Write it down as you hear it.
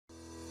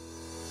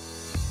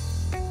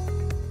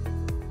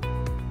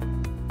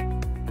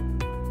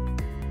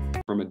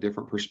from a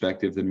different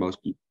perspective than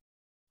most people.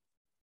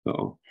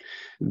 So,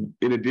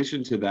 in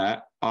addition to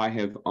that, I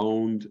have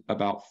owned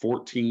about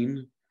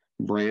 14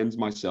 brands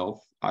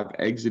myself. I've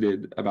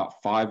exited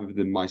about 5 of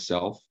them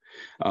myself.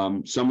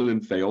 Some of them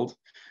failed.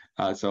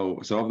 So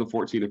of the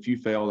 14, a few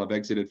failed. I've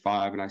exited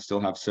 5, and I still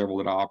have several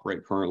that I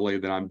operate currently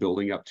that I'm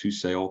building up to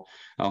sale,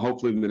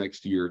 hopefully in the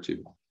next year or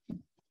two.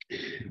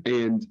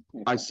 And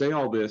I say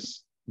all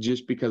this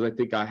just because I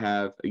think I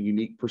have a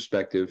unique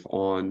perspective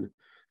on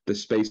the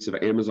space of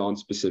Amazon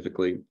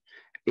specifically,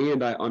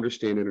 and I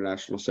understand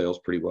international sales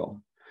pretty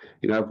well.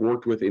 I've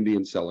worked with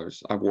Indian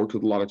sellers. I've worked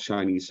with a lot of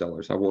Chinese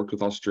sellers. I've worked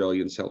with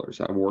Australian sellers.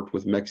 I've worked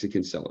with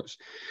Mexican sellers.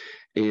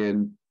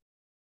 And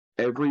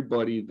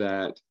everybody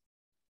that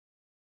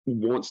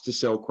wants to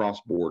sell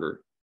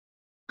cross-border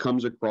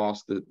comes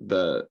across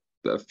the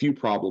few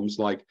problems,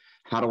 like,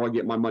 how do I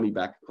get my money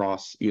back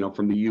across,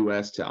 from the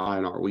US to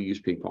INR? We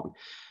use PingPong.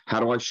 How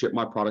do I ship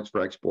my products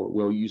for export?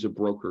 Well, you use a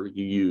broker.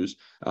 You use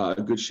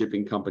a good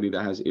shipping company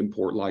that has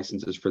import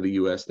licenses for the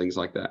US, things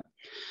like that.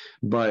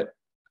 But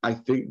I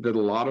think that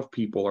a lot of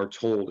people are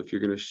told, if you're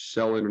going to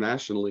sell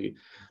internationally,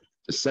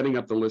 setting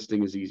up the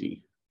listing is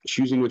easy.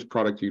 Choosing which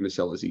product you're going to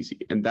sell is easy.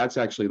 And that's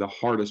actually the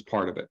hardest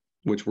part of it,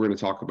 which we're going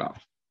to talk about.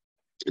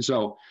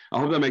 So I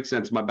hope that makes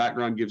sense. My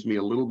background gives me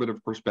a little bit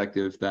of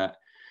perspective that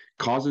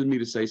causes me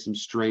to say some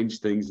strange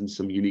things and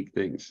some unique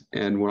things.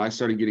 And when I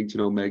started getting to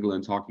know Megla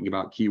and talking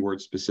about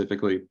keywords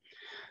specifically,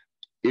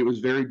 it was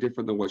very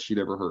different than what she'd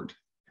ever heard.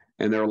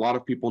 And there are a lot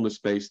of people in the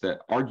space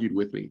that argued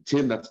with me.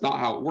 Tim, that's not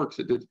how it works.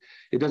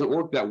 It doesn't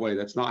work that way.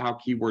 That's not how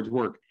keywords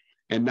work.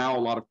 And now a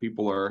lot of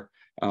people are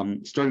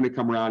starting to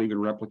come around, even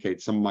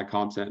replicate some of my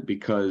content,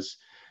 because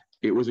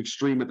it was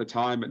extreme at the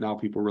time, but now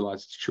people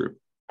realize it's true.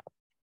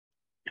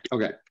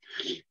 Okay,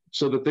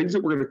 so the things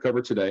that we're going to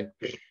cover today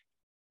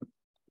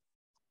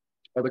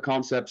are the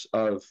concepts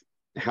of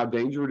how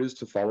dangerous it is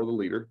to follow the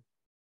leader.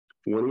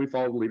 When do we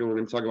follow the leader? We're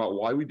going to talk about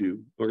why we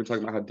do. We're going to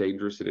talk about how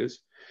dangerous it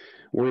is.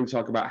 We're going to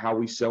talk about how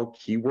we sell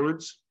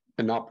keywords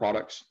and not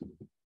products.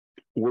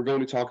 We're going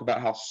to talk about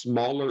how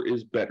smaller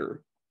is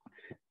better.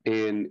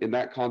 And in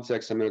that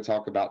context, I'm going to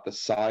talk about the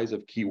size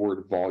of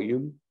keyword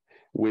volume,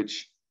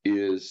 which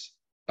is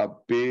a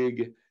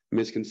big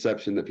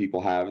misconception that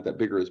people have, that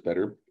bigger is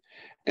better.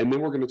 And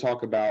then we're going to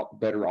talk about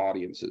better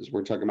audiences.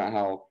 We're talking about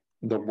how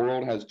the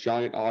world has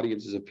giant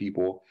audiences of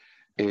people,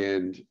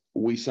 and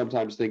we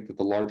sometimes think that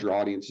the larger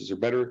audiences are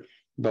better,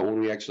 but when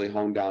we actually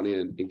hone down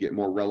in and get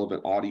more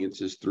relevant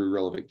audiences through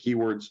relevant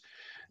keywords,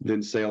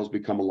 then sales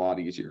become a lot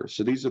easier.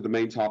 So these are the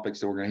main topics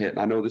that we're going to hit.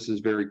 And I know this is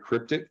very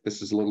cryptic.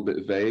 This is a little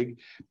bit vague,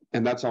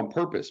 and that's on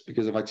purpose,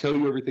 because if I tell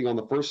you everything on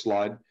the first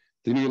slide,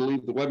 then you're going to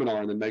leave the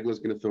webinar, and then Megla's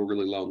going to feel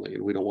really lonely,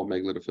 and we don't want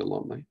Megla to feel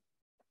lonely.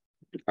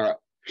 All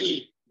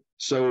right.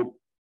 So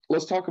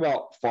let's talk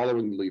about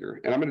following the leader.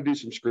 And I'm going to do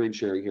some screen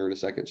sharing here in a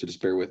second, so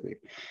just bear with me.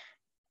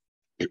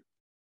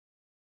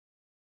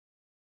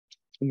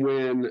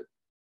 When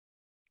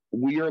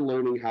we are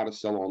learning how to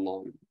sell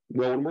online,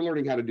 well, when we're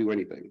learning how to do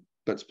anything,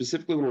 but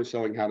specifically when we're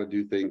selling how to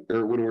do things,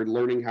 or when we're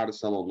learning how to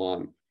sell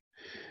online,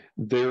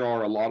 there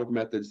are a lot of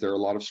methods, there are a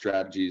lot of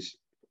strategies,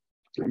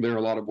 there are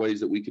a lot of ways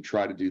that we could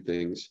try to do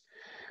things.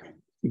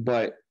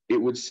 But it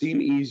would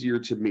seem easier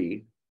to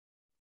me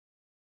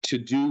to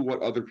do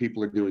what other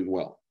people are doing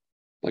well.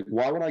 Like,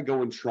 why would I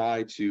go and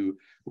try to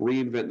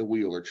reinvent the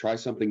wheel or try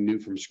something new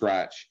from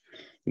scratch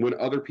when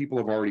other people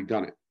have already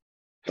done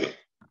it?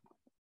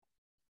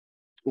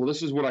 Well,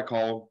 this is what I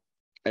call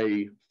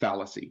a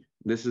fallacy.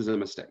 This is a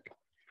mistake.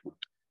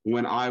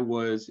 When I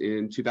was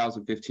in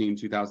 2015,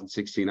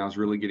 2016, I was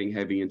really getting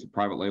heavy into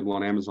private label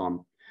on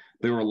Amazon.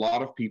 There were a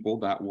lot of people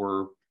that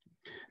were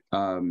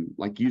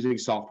like using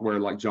software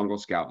like Jungle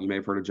Scout. You may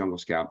have heard of Jungle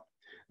Scout,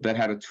 that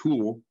had a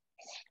tool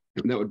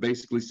that would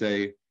basically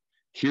say,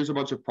 here's a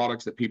bunch of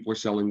products that people are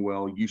selling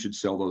well, you should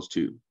sell those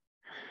too.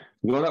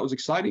 Well, that was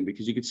exciting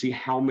because you could see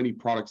how many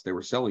products they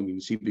were selling. You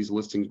can see these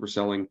listings were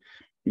selling,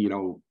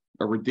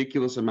 a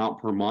ridiculous amount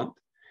per month.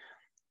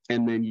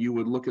 And then you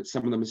would look at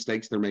some of the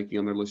mistakes they're making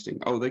on their listing.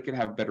 Oh, they could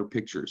have better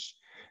pictures.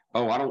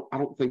 Oh, I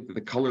don't think that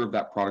the color of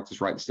that product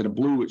is right. Instead of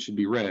blue, it should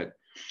be red.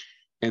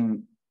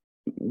 And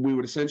we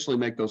would essentially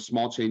make those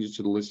small changes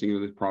to the listing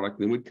of the product.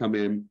 Then we'd come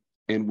in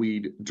and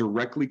we'd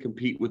directly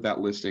compete with that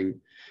listing.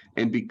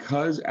 And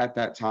because at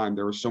that time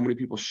there were so many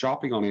people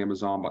shopping on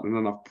Amazon, but not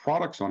enough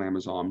products on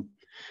Amazon,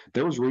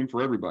 there was room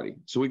for everybody.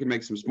 So we could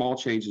make some small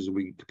changes and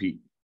we could compete.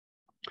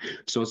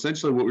 So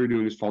essentially what we were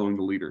doing is following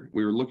the leader.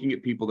 We were looking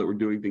at people that were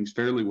doing things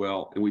fairly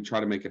well, and we try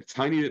to make it a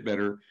tiny bit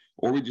better,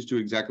 or we just do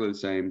exactly the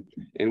same,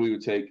 and we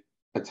would take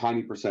a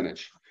tiny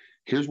percentage.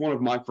 Here's one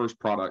of my first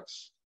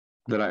products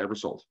that I ever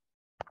sold.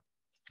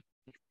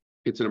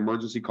 It's an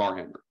emergency car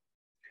hanger.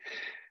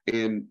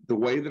 And the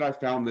way that I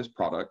found this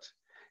product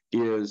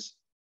is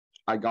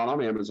I got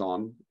on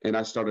Amazon and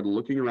I started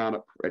looking around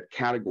at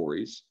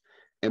categories,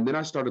 and then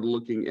I started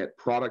looking at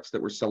products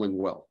that were selling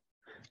well.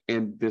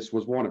 And this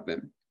was one of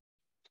them.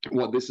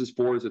 What this is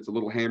for is it's a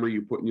little hammer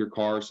you put in your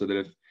car so that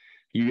if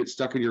you get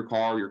stuck in your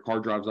car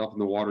drives off in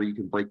the water, you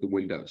can break the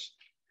windows.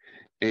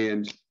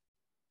 And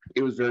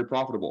it was very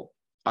profitable.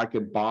 I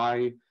could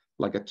buy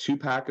like a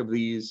 2-pack of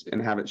these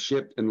and have it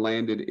shipped and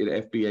landed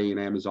at FBA and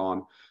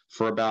Amazon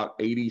for about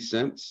 80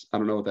 cents. I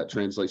don't know what that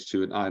translates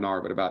to in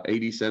INR, but about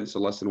 80 cents, so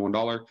less than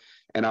 $1.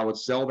 And I would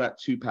sell that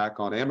 2-pack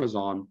on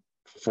Amazon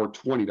for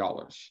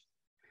 $20.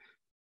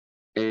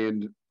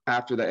 And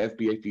after the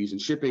FBA fees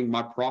and shipping,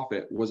 my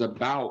profit was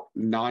about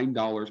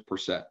 $9 per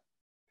set.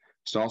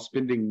 So I was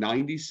spending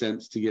 90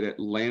 cents to get it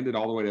landed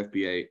all the way to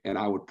FBA, and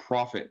I would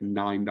profit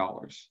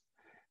 $9.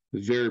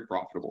 Very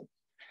profitable.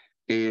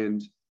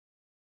 And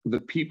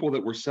the people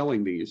that were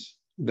selling these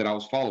that I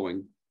was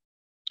following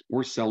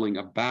were selling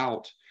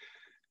about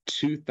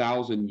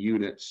 2,000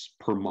 units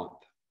per month.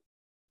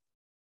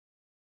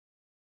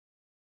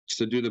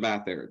 So do the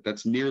math there.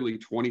 That's nearly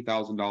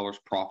 $20,000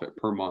 profit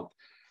per month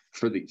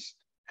for these.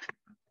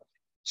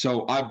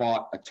 So I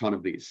bought a ton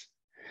of these,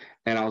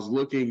 and I was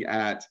looking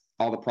at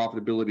all the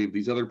profitability of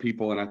these other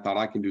people, and I thought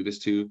I can do this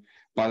too.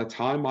 By the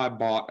time I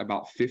bought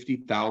about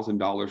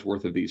 $50,000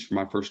 worth of these for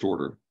my first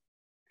order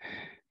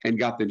and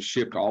got them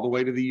shipped all the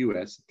way to the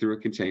US through a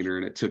container,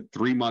 and it took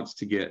 3 months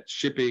to get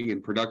shipping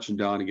and production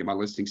done and get my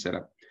listing set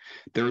up,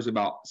 there was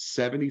about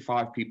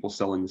 75 people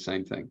selling the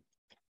same thing.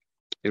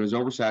 It was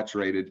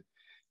oversaturated,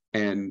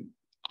 and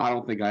I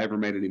don't think I ever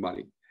made any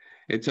money.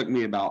 It took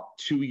me about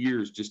 2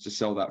 years just to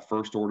sell that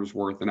first order's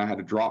worth, and I had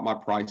to drop my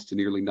price to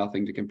nearly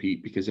nothing to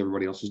compete because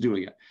everybody else was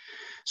doing it.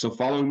 So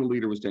following the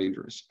leader was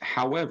dangerous.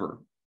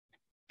 However,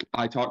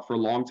 I talked for a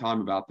long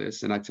time about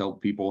this, and I tell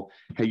people,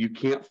 hey, you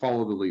can't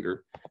follow the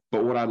leader.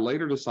 But what I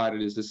later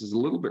decided is this is a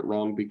little bit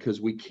wrong, because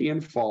we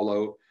can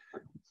follow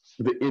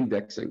the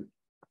indexing.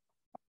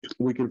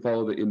 We can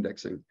follow the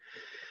indexing.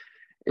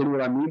 And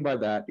what I mean by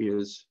that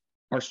is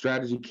our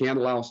strategy can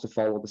allow us to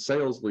follow the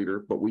sales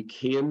leader, but we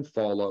can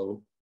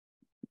follow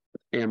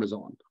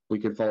Amazon. We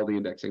can follow the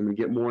indexing. We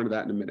get more into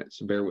that in a minute,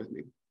 so bear with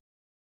me.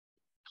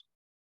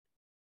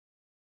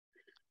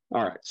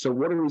 All right, so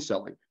what are we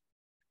selling?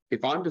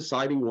 If I'm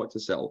deciding what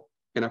to sell,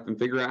 and I can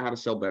figure out how to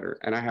sell better,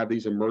 and I have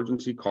these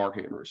emergency car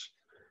hammers,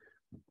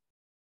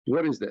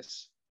 what is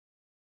this?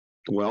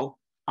 Well,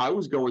 I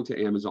was going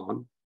to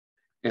Amazon,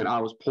 and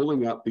I was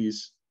pulling up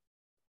these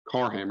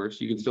car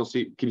hammers. You can still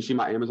see, can you see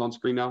my Amazon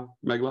screen now,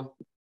 Megla?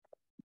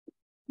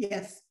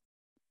 Yes.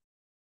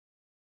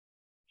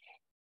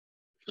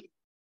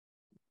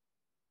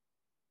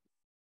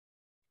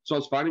 So I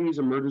was finding these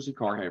emergency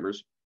car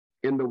hammers,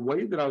 and the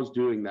way that I was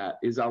doing that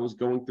is I was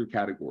going through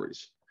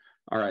categories.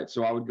 All right,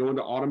 so I would go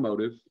into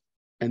automotive,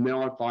 and then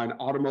I'd find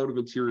automotive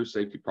interior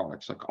safety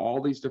products, like all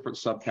these different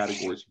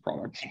subcategories of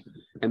products.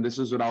 And this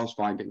is what I was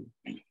finding.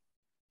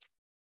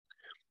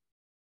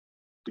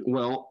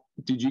 Well,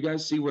 did you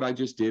guys see what I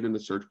just did in the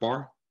search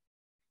bar?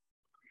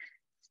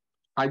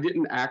 I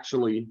didn't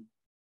actually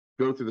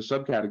go through the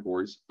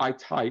subcategories. I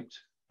typed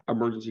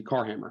emergency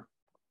car hammer.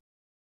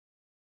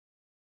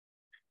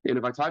 And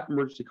if I type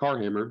emergency car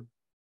hammer,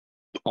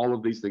 all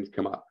of these things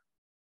come up.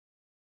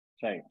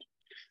 Right.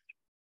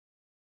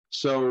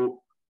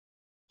 So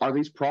are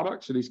these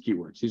products or these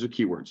keywords? These are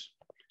keywords.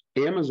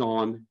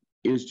 Amazon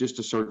is just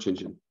a search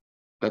engine.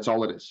 That's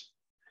all it is.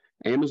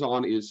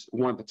 Amazon is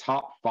one of the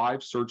top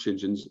 5 search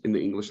engines in the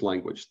English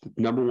language, the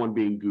number one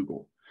being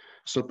Google.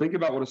 So think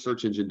about what a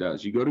search engine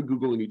does. You go to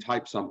Google and you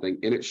type something,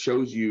 and it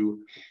shows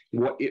you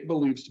what it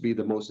believes to be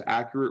the most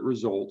accurate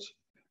result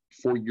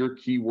for your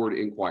keyword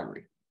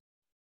inquiry.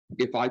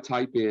 If I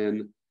type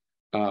in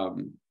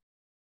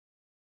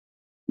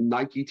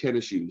Nike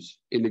tennis shoes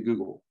into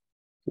Google,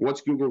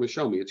 what's Google going to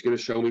show me? It's going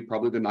to show me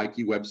probably the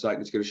Nike website,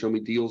 and it's going to show me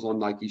deals on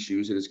Nike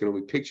shoes, and it's going to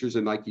be pictures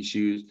of Nike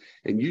shoes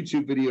and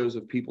YouTube videos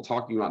of people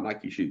talking about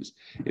Nike shoes.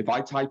 If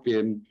I type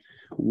in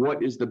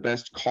what is the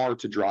best car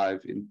to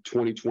drive in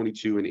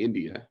 2022 in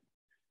India,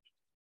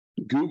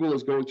 Google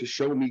is going to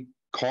show me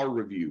car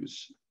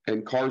reviews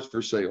and cars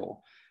for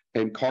sale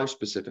and car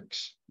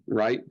specifics,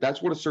 right?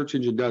 That's what a search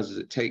engine does, is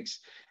it takes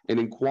an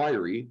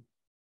inquiry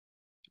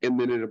and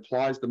then it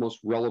applies the most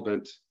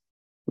relevant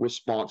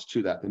response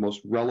to that, the most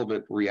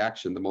relevant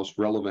reaction, the most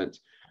relevant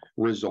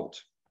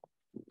result.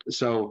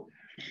 So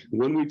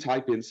when we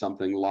type in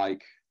something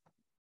like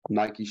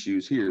Nike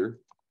shoes here,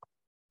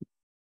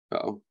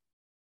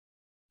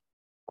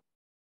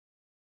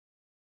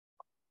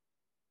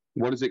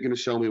 what is it going to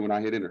show me when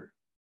I hit enter?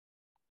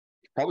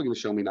 It's probably going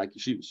to show me Nike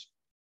shoes.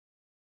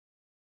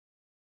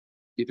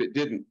 If it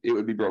didn't, it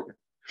would be broken.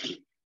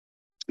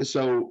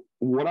 So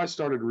what I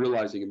started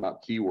realizing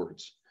about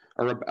keywords,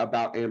 or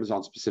about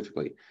Amazon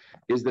specifically,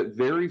 is that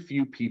very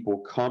few people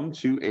come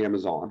to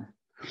Amazon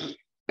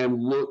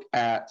and look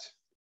at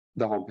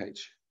the homepage.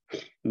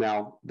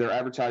 Now, they're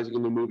advertising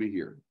in the movie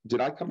here.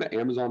 Did I come to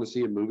Amazon to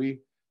see a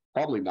movie?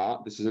 Probably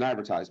not. This is an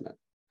advertisement.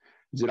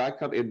 Did I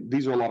come in?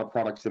 These are a lot of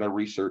products that I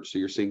researched, so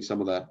you're seeing some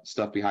of the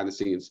stuff behind the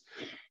scenes.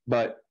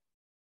 But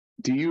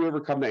do you ever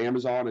come to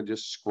Amazon and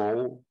just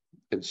scroll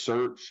and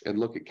search and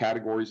look at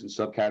categories and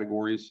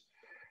subcategories?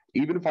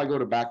 Even if I go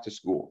to back to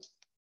school,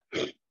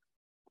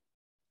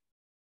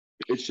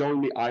 it's showing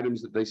me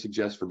items that they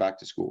suggest for back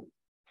to school.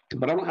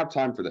 But I don't have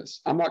time for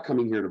this. I'm not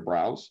coming here to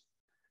browse.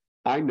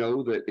 I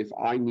know that if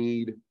I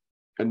need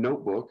a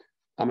notebook,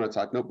 I'm going to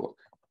type notebook.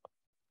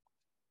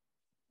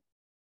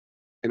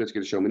 and it's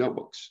going to show me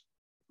notebooks.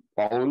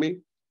 Following me?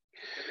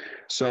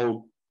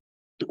 So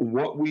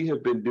what we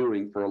have been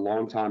doing for a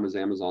long time as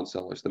Amazon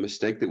sellers, the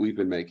mistake that we've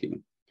been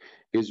making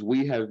is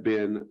we have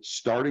been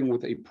starting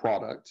with a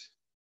product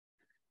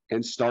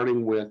and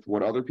starting with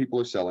what other people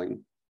are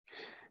selling,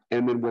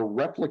 and then we're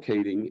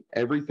replicating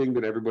everything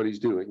that everybody's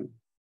doing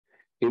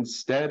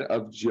instead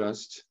of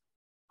just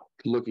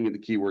looking at the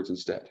keywords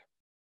instead.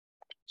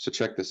 So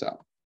check this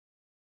out.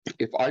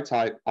 If I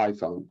type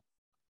iPhone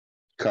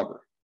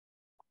cover,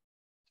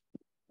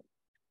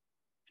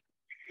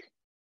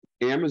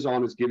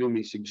 Amazon is giving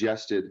me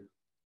suggested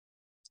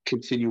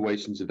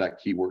continuations of that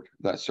keyword,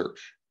 that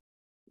search,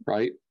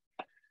 right?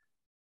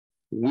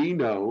 We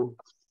know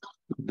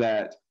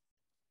that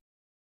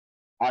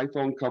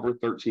iPhone cover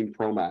 13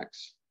 Pro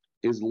Max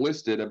is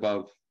listed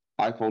above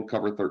iPhone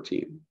cover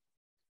 13.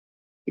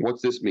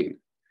 What's this mean?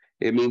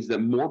 It means that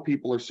more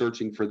people are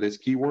searching for this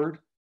keyword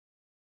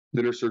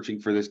than are searching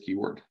for this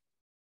keyword.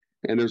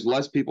 And there's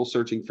less people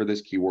searching for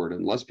this keyword,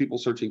 and less people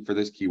searching for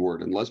this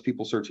keyword, and less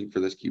people searching for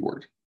this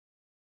keyword.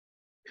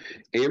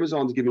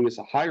 Amazon's giving us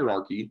a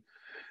hierarchy,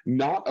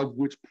 not of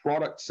which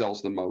product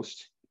sells the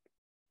most,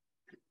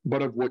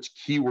 but of which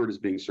keyword is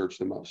being searched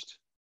the most.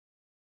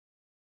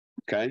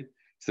 Okay?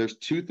 So there's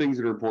two things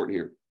that are important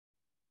here.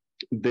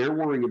 They're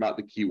worrying about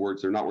the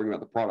keywords, they're not worrying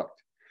about the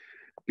product.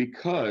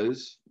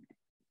 Because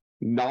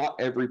not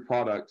every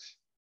product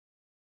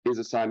is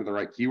assigned to the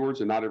right keywords,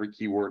 and not every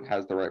keyword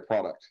has the right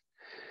product.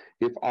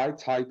 If I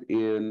type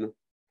in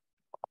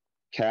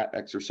cat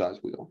exercise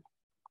wheel,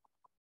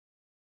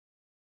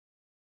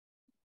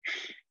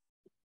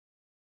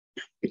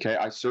 okay,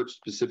 I searched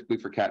specifically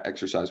for cat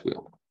exercise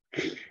wheel.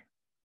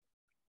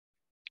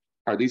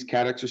 Are these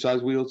cat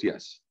exercise wheels?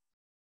 Yes.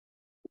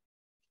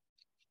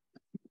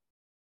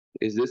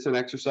 Is this an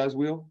exercise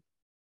wheel?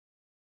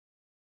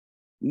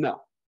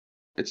 No,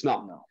 it's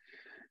not. No.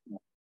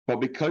 But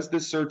because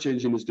this search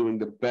engine is doing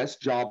the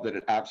best job that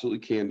it absolutely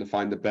can to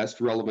find the best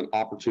relevant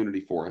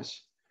opportunity for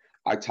us,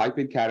 I type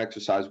in cat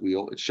exercise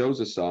wheel, it shows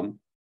us some.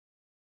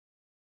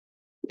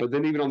 But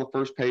then even on the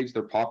first page,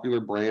 their popular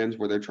brands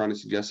where they're trying to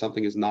suggest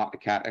something is not a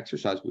cat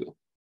exercise wheel.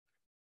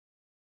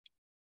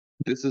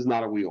 This is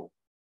not a wheel.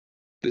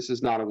 This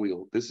is not a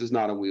wheel. This is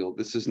not a wheel.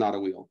 This is not a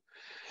wheel.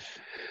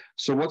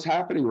 So what's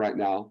happening right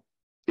now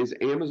is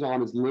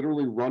Amazon is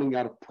literally running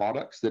out of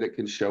products that it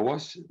can show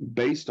us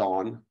based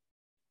on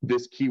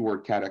this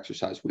keyword cat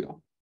exercise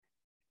wheel.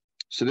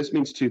 So this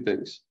means two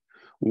things.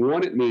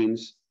 One, it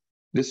means,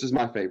 this is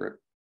my favorite,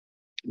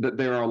 that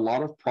there are a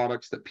lot of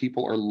products that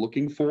people are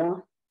looking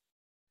for,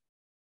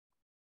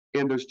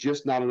 and there's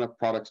just not enough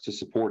products to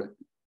support it.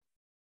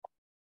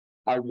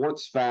 I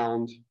once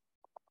found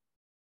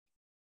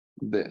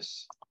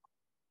this.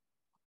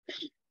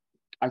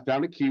 I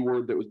found a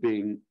keyword that was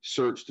being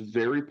searched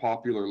very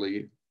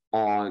popularly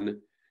on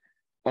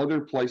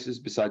other places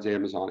besides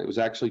Amazon. It was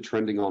actually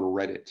trending on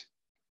Reddit.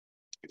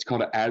 It's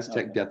called an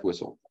Aztec death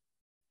whistle.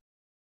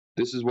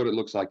 This is what it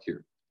looks like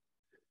here.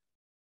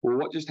 Well,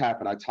 what just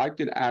happened? I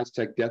typed in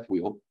Aztec death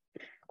wheel,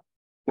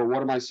 but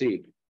what am I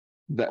seeing?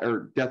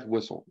 Or death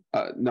whistle.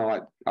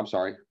 No, I'm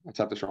sorry. I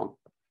typed this wrong.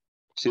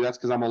 See, that's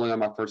because I'm only on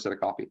my first set of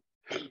copy.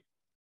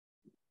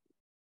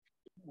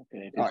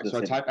 Okay. All right, so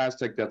I type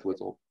Aztec death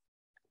whistle.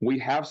 We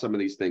have some of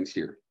these things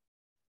here,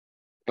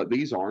 but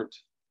these aren't.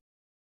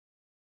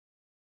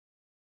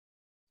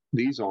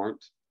 These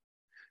aren't.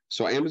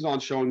 So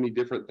Amazon's showing me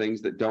different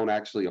things that don't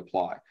actually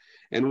apply.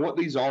 And what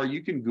these are,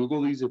 you can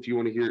Google these if you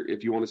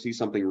want to see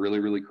something really,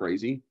 really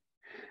crazy.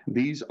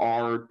 These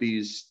are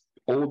these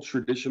old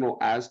traditional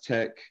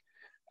Aztec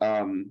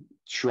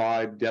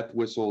tribe death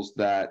whistles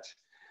that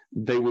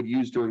they would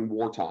use during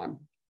wartime.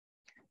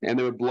 And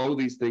they would blow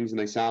these things and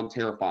they sound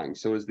terrifying.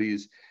 So as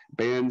these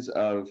bands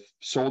of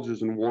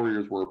soldiers and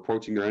warriors were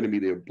approaching their enemy,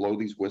 they would blow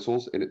these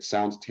whistles and it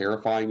sounds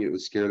terrifying. It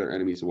would scare their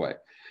enemies away.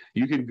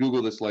 You can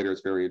Google this later.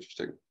 It's very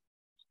interesting.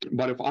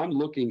 But if I'm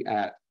looking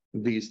at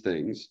these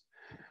things,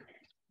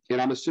 and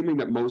I'm assuming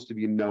that most of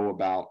you know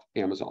about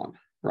Amazon,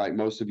 right?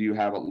 Most of you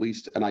have at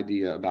least an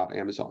idea about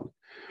Amazon.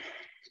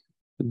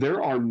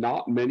 There are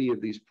not many of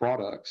these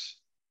products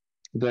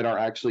that are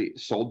actually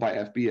sold by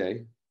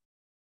FBA,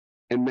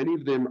 and many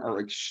of them are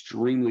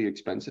extremely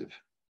expensive.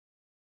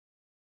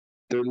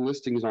 Their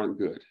listings aren't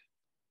good.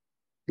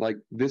 Like,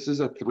 this is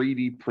a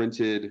 3D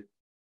printed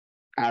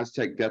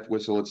Aztec death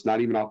whistle. It's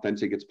not even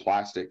authentic. It's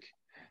plastic.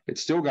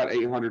 It's still got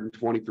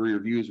 823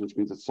 reviews, which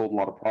means it's sold a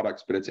lot of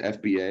products, but it's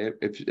FBA,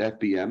 it's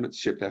FBM, it's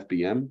shipped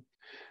FBM.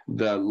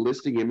 The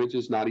listing image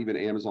is not even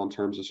Amazon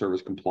Terms of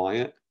Service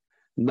compliant.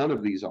 None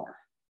of these are.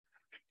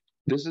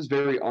 This is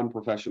very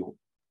unprofessional.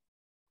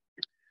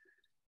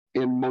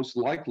 And most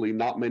likely,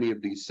 not many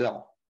of these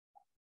sell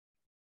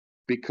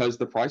because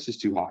the price is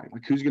too high.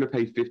 Like, who's going to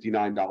pay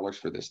 $59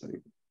 for this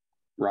thing,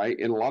 right?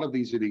 And a lot of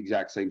these are the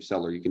exact same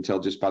seller. You can tell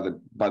just by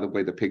the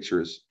way the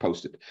picture is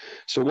posted.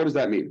 So what does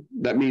that mean?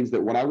 That means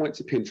that when I went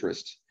to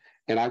Pinterest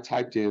and I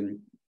typed in,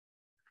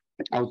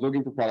 I was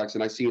looking for products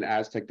and I see an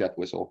Aztec death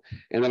whistle,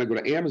 and then I go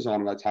to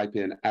Amazon and I type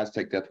in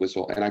Aztec death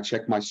whistle and I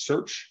check my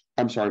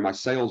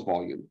sales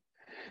volume.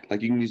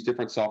 Like you can use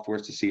different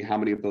softwares to see how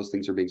many of those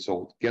things are being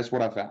sold. Guess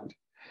what I found?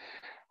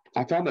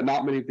 I found that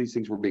not many of these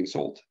things were being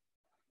sold.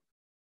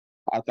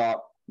 I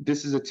thought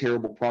this is a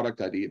terrible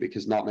product idea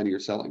because not many are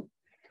selling.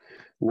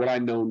 What I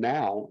know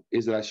now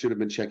is that I should have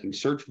been checking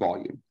search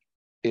volume.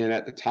 And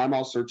at the time I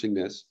was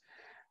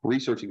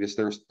researching this,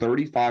 there's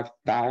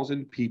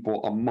 35,000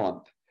 people a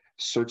month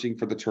searching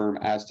for the term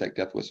Aztec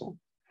death whistle.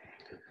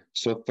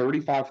 So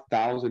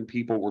 35,000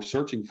 people were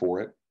searching for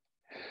it,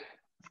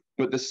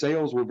 but the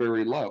sales were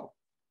very low.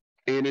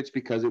 And it's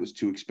because it was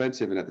too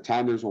expensive. And at the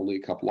time, there's only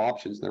a couple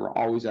options. They were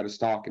always out of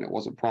stock and it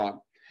wasn't prime.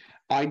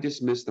 I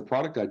dismissed the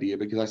product idea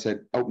because I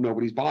said, oh,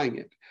 nobody's buying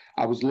it.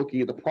 I was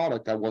looking at the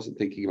product. I wasn't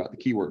thinking about the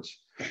keywords.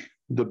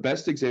 The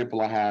best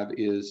example I have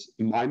is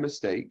my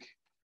mistake,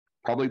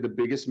 probably the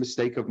biggest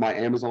mistake of my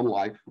Amazon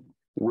life,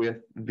 with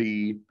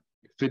the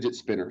fidget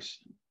spinners.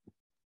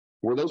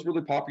 Were those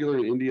really popular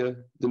in India,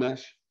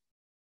 Dinesh?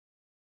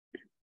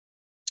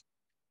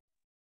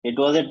 It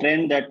was a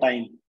trend that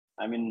time.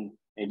 I mean,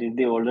 it is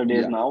the older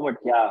days now, but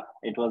yeah,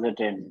 it was a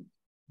trend.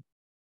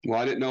 Well,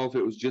 I didn't know if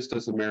it was just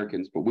us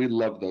Americans, but we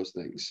love those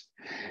things.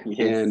 Yes.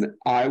 And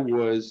I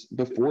was,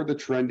 before the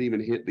trend even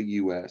hit the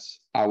US,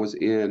 I was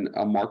in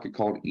a market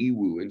called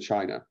Yiwu in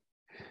China.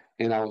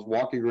 And I was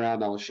walking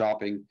around, I was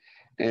shopping,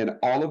 and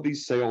all of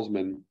these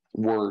salesmen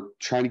were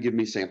trying to give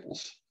me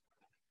samples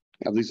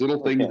of these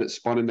little things that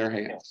spun in their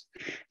hands.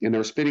 And they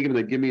were spinning them, and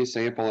they'd give me a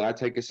sample, and I'd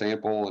take a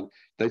sample, and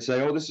they'd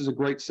say, oh, this is a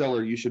great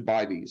seller, you should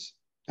buy these.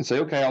 I'd say,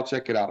 okay, I'll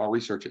check it out, I'll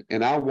research it.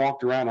 And I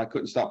walked around, I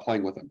couldn't stop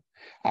playing with them.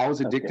 I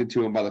was addicted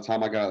to them by the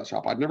time I got out of the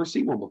shop. I'd never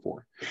seen one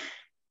before.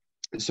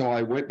 So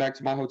I went back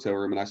to my hotel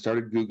room and I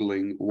started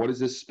Googling, what is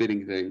this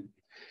spinning thing?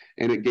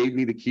 And it gave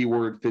me the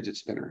keyword fidget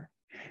spinner.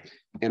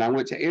 And I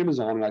went to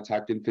Amazon and I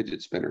typed in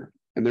fidget spinner.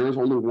 And there was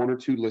only 1 or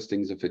 2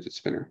 listings of fidget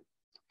spinner.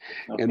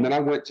 And then I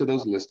went to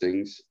those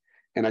listings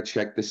and I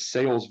checked the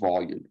sales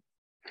volume.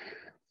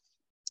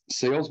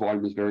 Sales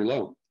volume was very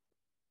low.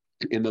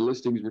 And the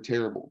listings were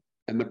terrible.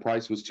 And the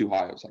price was too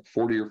high. It was like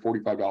 $40 or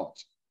 $45.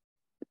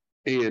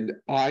 And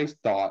I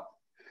thought,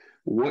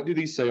 what do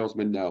these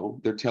salesmen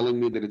know? They're telling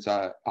me that it's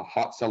a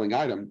hot selling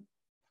item,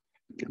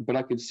 but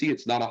I can see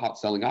it's not a hot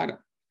selling item.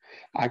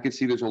 I can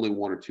see there's only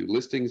 1 or 2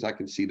 listings. I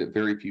can see that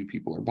very few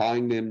people are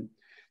buying them.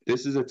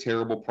 This is a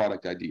terrible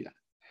product idea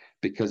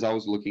because I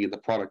was looking at the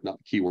product, not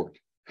the keyword.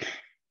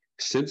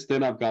 Since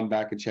then, I've gone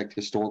back and checked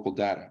historical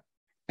data.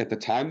 At the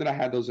time that I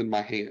had those in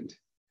my hand,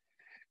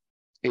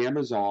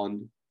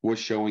 Amazon was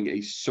showing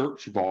a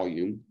search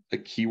volume, a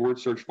keyword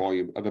search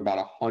volume of about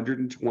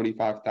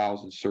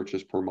 125,000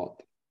 searches per month.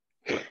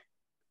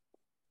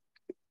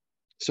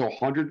 So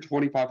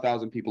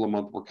 125,000 people a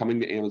month were coming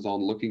to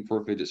Amazon looking for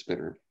a fidget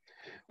spinner,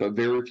 but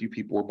very few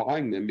people were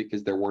buying them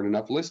because there weren't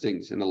enough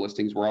listings, and the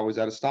listings were always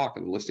out of stock,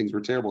 and the listings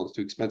were terrible. It's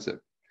too expensive.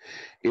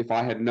 If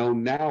I had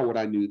known now what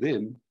I knew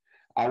then,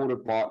 I would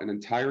have bought an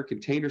entire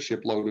container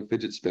ship load of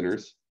fidget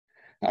spinners.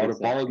 I would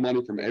have borrowed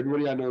money from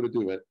everybody I know to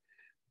do it,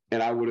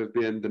 and I would have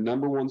been the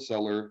 #1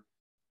 seller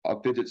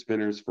of fidget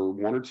spinners for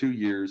 1 or 2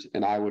 years,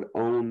 and I would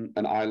own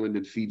an island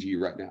in Fiji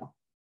right now.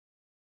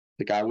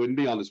 Like, I wouldn't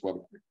be on this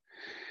webinar.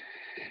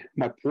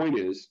 My point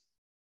is,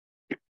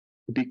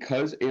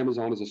 because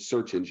Amazon is a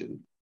search engine,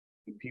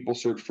 people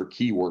search for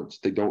keywords,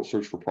 they don't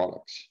search for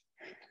products.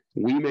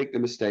 We make the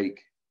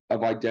mistake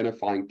of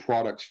identifying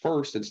products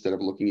first instead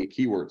of looking at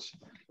keywords.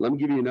 Let me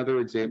give you another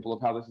example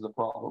of how this is a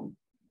problem.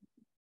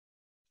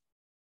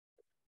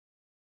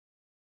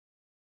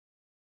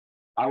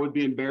 I would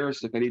be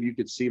embarrassed if any of you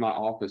could see my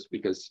office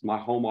because my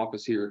home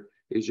office here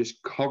is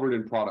just covered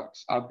in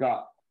products. I've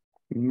got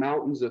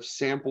mountains of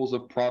samples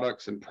of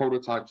products and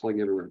prototypes laying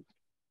in a room.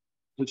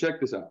 So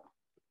check this out.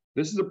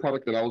 This is a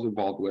product that I was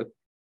involved with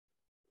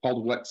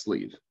called Wet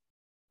Sleeve.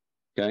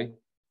 Okay,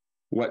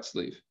 Wet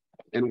Sleeve.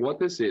 And what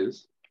this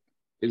is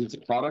it's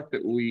a product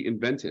that we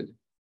invented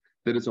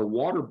that is a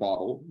water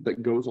bottle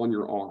that goes on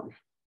your arm.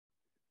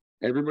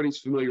 Everybody's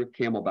familiar with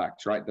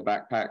Camelbacks, right? The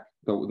backpack,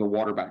 the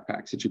water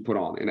backpacks that you put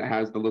on, and it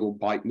has the little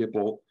bite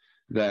nipple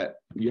that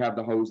you have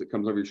the hose that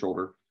comes over your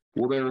shoulder.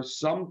 Well, there are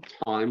some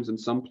times in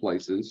some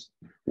places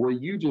where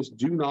you just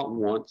do not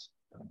want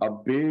a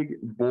big,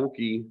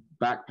 bulky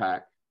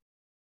backpack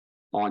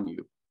on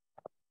you.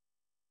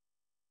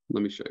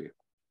 Let me show you.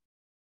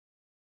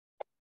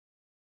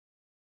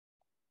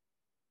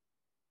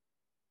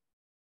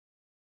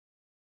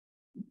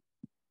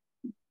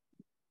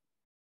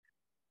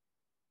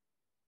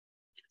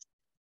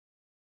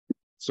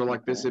 So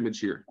like this image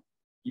here,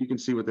 you can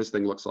see what this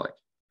thing looks like.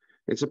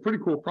 It's a pretty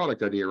cool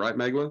product idea, right,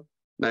 Megla?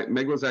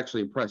 Megla's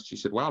actually impressed. She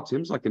said, wow,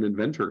 Tim's like an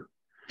inventor.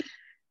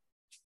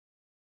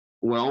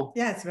 Well,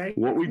 yeah, it's very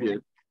what we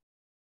did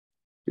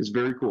is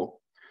very cool.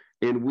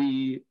 And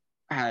we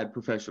had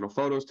professional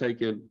photos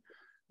taken.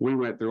 We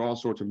went through all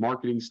sorts of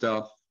marketing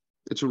stuff.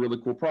 It's a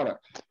really cool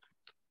product.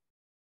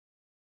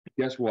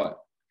 Guess what?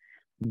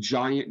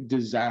 Giant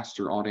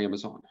disaster on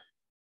Amazon.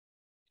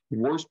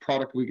 Worst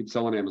product we could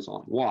sell on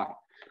Amazon. Why?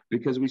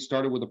 Because we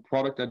started with a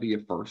product idea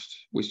first.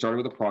 We started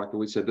with a product and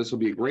we said, this will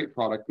be a great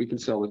product. We can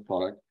sell this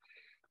product.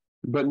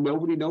 But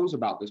nobody knows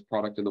about this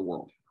product in the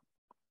world.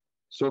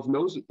 So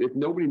if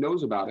nobody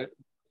knows about it,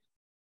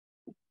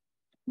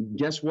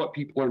 guess what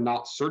people are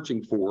not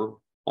searching for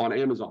on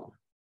Amazon?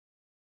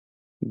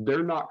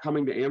 They're not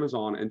coming to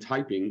Amazon and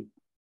typing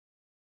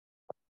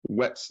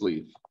wet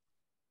sleeve.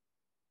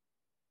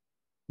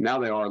 Now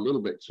they are a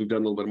little bit, so we've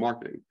done a little bit of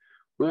marketing.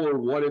 Or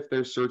what if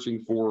they're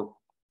searching for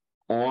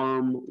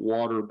arm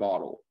water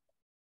bottle?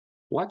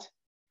 What?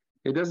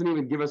 It doesn't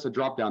even give us a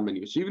drop-down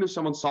menu. So even if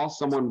someone saw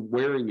someone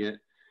wearing it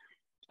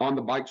on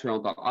the bike trail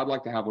and thought, I'd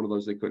like to have one of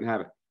those, they couldn't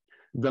have it.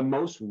 The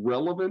most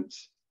relevant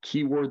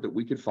keyword that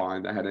we could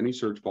find that had any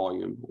search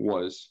volume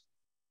was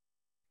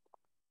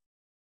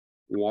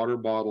water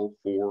bottle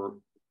for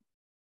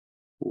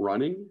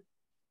running.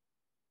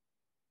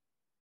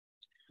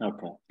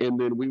 Okay. And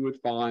then we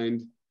would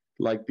find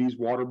like these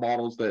water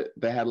bottles that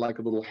they had like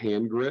a little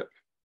hand grip,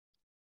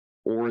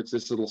 or it's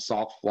this little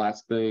soft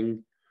flask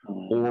thing,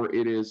 or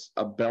it is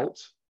a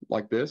belt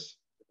like this.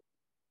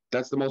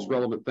 That's the most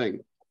relevant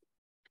thing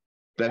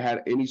that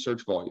had any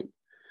search volume.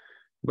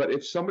 But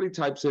if somebody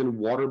types in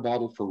water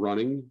bottle for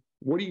running,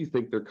 what do you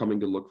think they're coming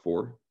to look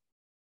for?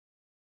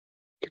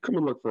 They're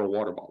coming to look for a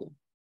water bottle.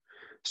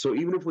 So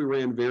even if we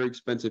ran very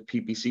expensive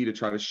PPC to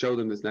try to show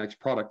them this next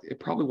product, it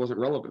probably wasn't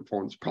relevant for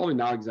them. It's probably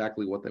not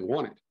exactly what they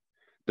wanted.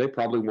 They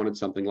probably wanted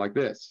something like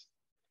this.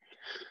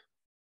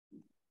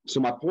 So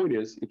my point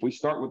is, if we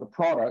start with a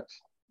product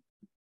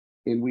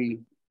and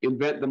we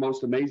invent the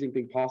most amazing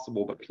thing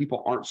possible, but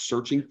people aren't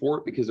searching for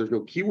it because there's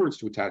no keywords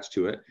to attach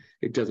to it,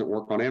 it doesn't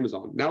work on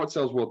Amazon. Now it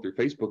sells well through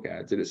Facebook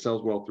ads and it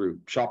sells well through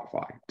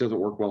Shopify. It doesn't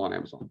work well on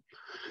Amazon.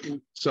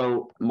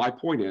 So my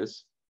point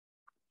is,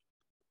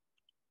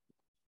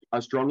 I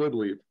strongly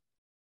believe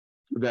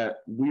that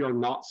we are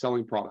not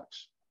selling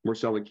products. We're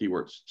selling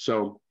keywords.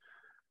 So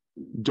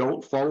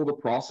don't follow the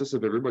process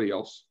of everybody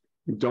else.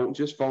 Don't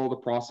just follow the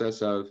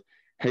process of,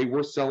 hey,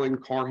 we're selling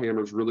car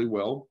hammers really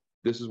well.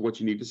 This is what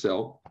you need to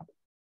sell.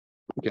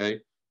 Okay.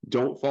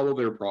 Don't follow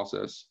their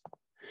process.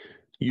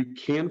 You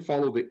can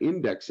follow the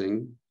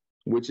indexing,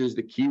 which is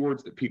the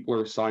keywords that people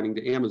are assigning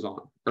to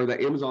Amazon, or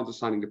that Amazon's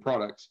assigning to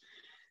products.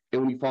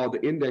 And when you follow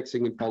the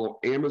indexing and follow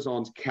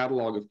Amazon's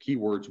catalog of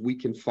keywords, we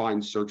can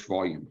find search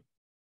volume.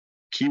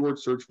 Keyword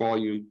search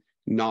volume,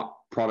 not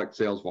product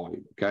sales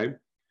volume. Okay.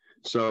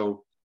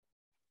 So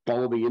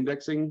follow the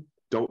indexing.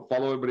 Don't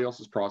follow everybody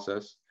else's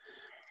process.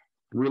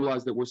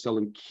 Realize that we're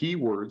selling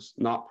keywords,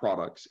 not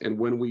products. And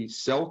when we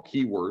sell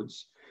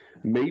keywords,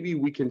 maybe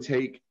we can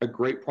take a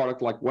great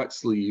product like wet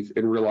sleeve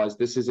and realize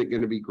this isn't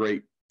going to be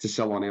great to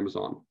sell on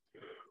Amazon.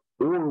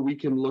 Or we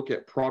can look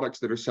at products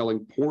that are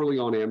selling poorly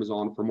on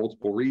Amazon for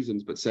multiple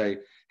reasons, but say,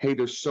 hey,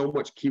 there's so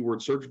much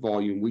keyword search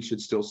volume, we should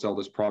still sell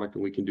this product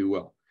and we can do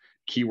well.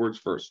 Keywords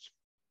first.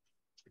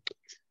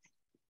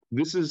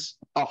 This is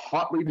a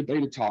hotly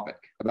debated topic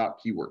about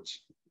keywords.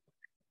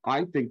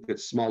 I think that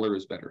smaller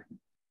is better.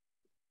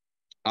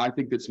 I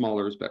think that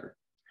smaller is better.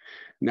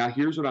 Now,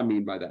 here's what I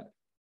mean by that.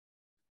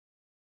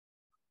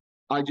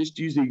 I just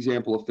used the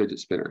example of fidget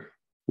spinner,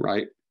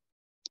 right?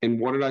 And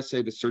what did I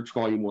say the search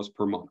volume was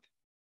per month?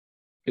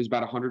 It's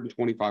about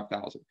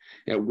 125,000.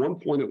 At one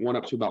point, it went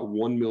up to about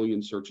 1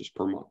 million searches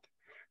per month.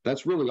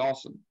 That's really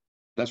awesome.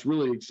 That's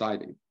really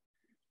exciting.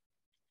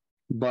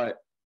 But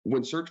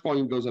when search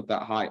volume goes up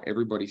that high,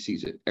 everybody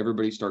sees it.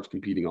 Everybody starts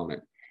competing on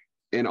it.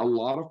 And a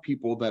lot of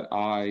people that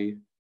I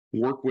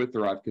work with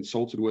or I've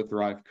consulted with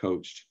or I've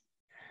coached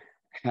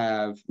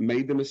have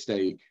made the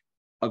mistake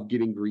of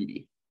getting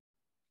greedy.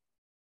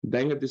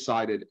 They have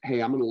decided,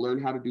 hey, I'm going to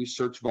learn how to do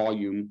search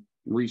volume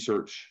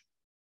research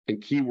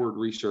and keyword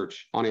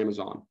research on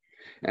Amazon.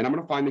 And I'm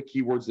going to find the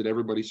keywords that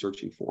everybody's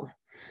searching for.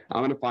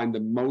 I'm going to find the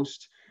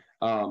most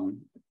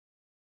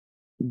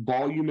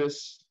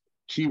voluminous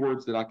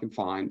keywords that I can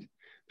find,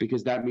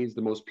 because that means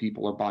the most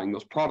people are buying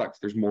those products.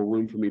 There's more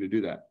room for me to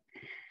do that.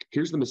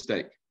 Here's the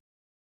mistake.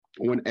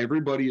 When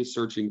everybody is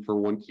searching for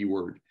one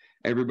keyword,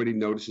 everybody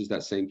notices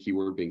that same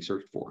keyword being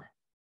searched for.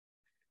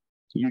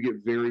 You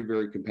get very,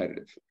 very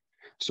competitive.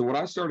 So what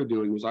I started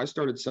doing was I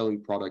started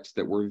selling products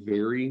that were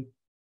very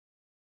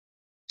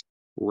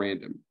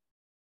random.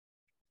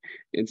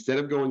 Instead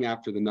of going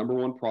after the number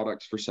one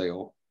products for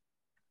sale,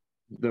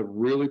 the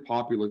really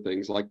popular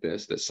things like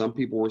this, that some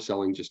people were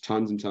selling just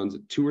tons and tons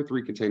of 2 or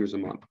 3 containers a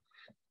month,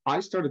 I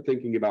started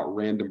thinking about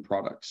random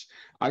products.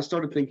 I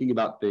started thinking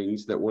about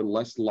things that were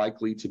less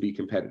likely to be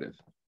competitive.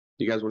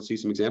 You guys want to see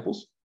some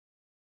examples?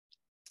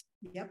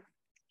 Yep.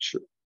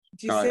 Sure.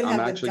 Do you All right, still I'm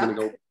have actually the going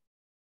to duck? go.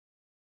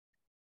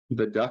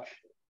 The duck?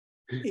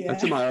 Yeah.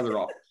 That's in my other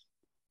office.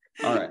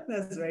 All right.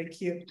 That's very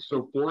cute.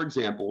 So for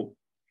example,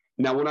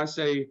 now when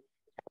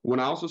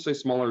I also say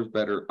smaller is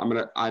better,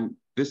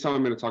 this time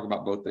I'm going to talk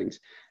about both things.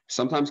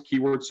 Sometimes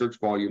keyword search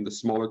volume, the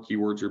smaller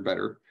keywords are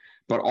better,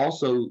 but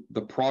also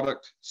the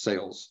product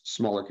sales,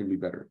 smaller can be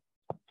better.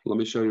 Let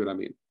me show you what I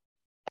mean.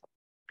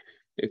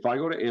 If I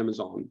go to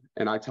Amazon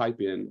and I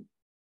type in,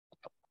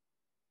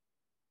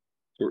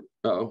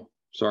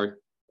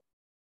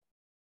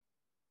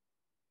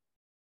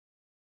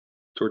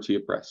 tortilla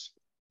press.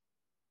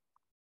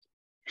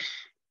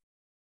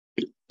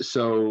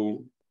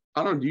 So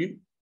I don't know,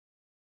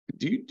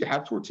 do you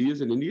have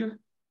tortillas in India?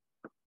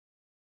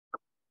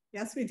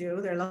 Yes, we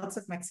do. There are lots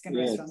of Mexican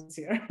Yes. restaurants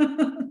here.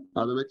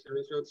 Other Mexican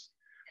restaurants.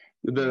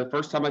 The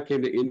first time I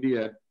came to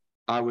India,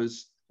 I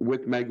was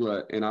with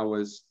Megla and I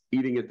was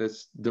eating at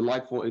this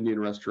delightful Indian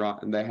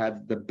restaurant, and they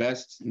had the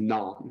best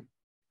naan.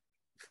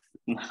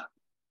 And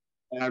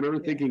I remember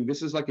thinking,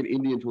 this is like an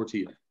Indian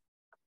tortilla.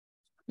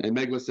 And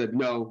Megla said,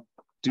 no,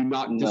 do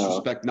not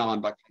disrespect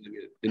naan by calling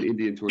it an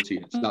Indian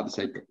tortilla. It's not the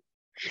same thing.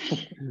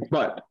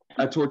 But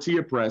a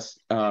tortilla press,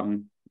 you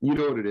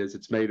know what it is.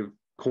 It's made of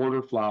corn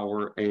or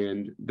flour,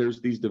 and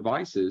there's these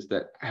devices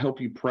that help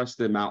you press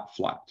them out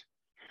flat.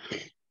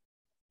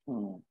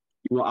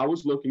 Well, I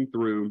was looking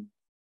through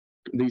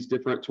these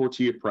different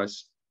tortilla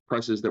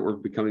presses that were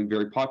becoming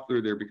very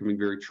popular. They're becoming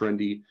very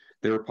trendy.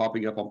 They were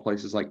popping up on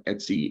places like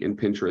Etsy and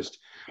Pinterest.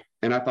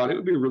 And I thought it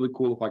would be really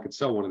cool if I could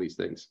sell one of these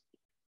things.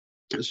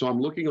 So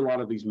I'm looking at a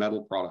lot of these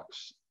metal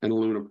products and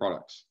aluminum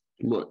products.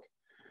 Look,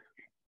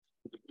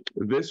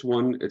 this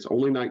one, it's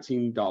only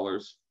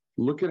 $19.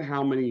 Look at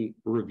how many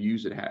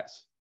reviews it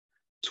has.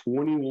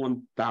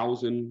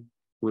 21,000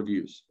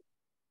 reviews.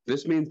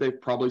 This means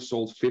they've probably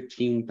sold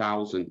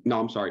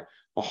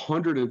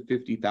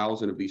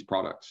 150,000 of these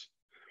products.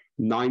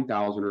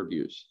 9,000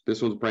 reviews.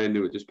 This one's brand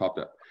new. It just popped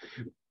up.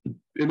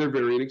 And they're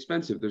very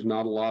inexpensive. There's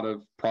not a lot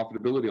of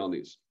profitability on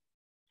these.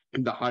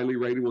 The highly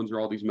rated ones are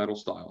all these metal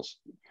styles.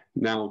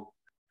 Now,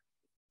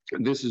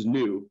 this is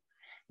new,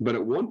 but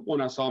at one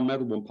point I saw a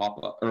metal one pop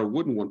up, or a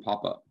wooden one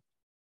pop up.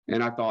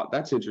 And I thought,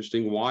 that's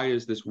interesting. Why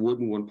is this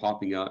wooden one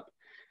popping up?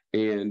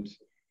 And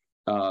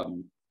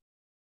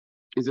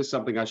is this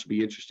something I should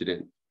be interested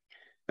in?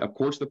 Of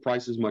course, the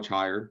price is much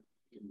higher,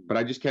 but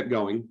I just kept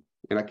going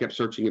and I kept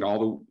searching at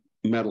all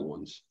the metal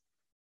ones.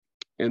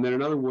 And then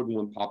another wooden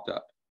one popped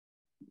up.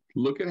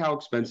 Look at how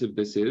expensive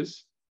this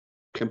is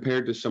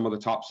compared to some of the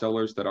top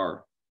sellers that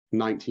are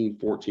 19,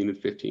 14, and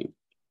 15.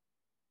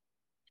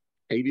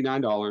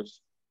 $89,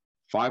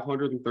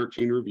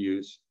 513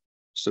 reviews.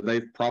 So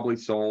they've probably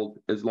sold,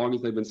 as long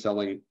as they've been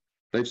selling,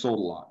 they've sold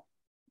a lot.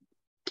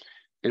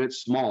 And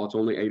it's small, it's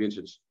only 8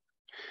 inches.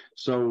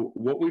 So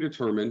what we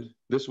determined,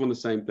 this one, the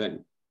same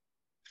thing,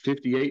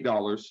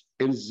 $58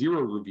 and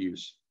 0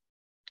 reviews.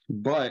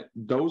 But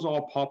those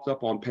all popped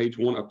up on page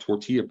 1 of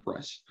Tortilla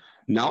Press,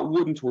 not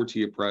wooden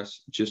tortilla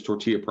press, just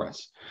tortilla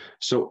press.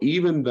 So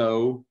even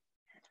though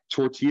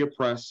Tortilla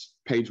Press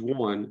page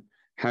 1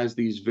 has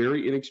these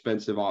very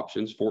inexpensive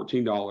options,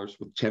 $14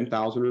 with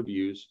 10,000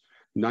 reviews,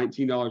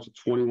 $19 with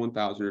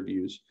 21,000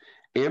 reviews,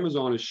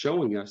 Amazon is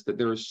showing us that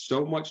there is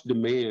so much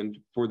demand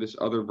for this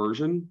other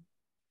version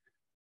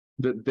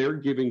that they're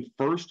giving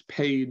first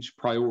page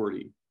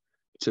priority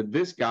to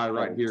this guy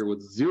right here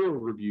with 0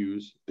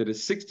 reviews that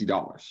is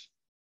 $60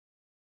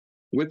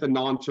 with a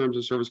non-terms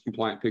of service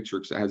compliant picture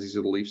because it has these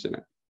little leaves in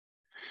it.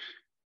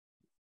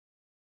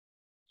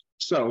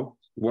 So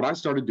what I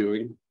started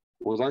doing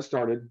was I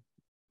started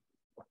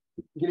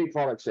getting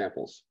product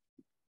samples.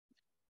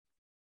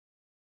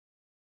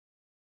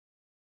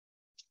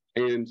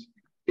 And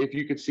if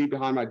you could see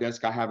behind my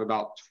desk, I have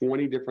about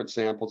 20 different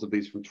samples of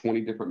these from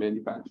 20 different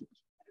manufacturers.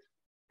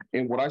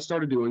 And what I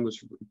started doing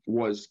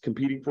was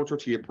competing for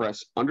Tortilla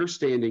Press,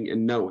 understanding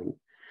and knowing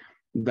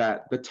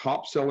that the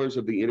top sellers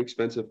of the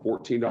inexpensive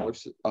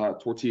 $14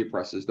 tortilla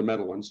presses, the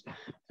metal ones,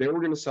 they were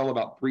going to sell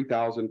about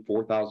 3,000,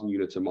 4,000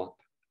 units a month.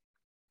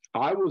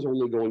 I was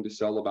only going to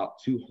sell about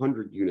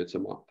 200 units a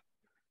month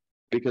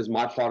because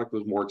my product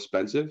was more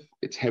expensive,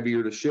 it's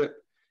heavier to ship,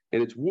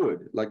 and it's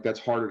wood, like that's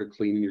harder to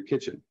clean in your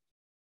kitchen.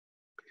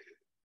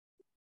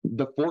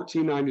 The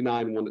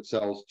 $14.99 one that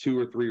sells 2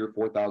 or 3 or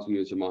 4,000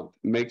 units a month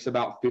makes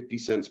about 50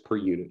 cents per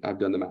unit. I've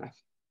done the math.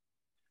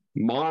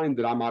 Mine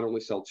that I might only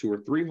sell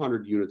 200 or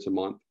 300 units a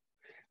month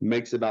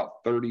makes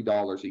about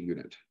 $30 a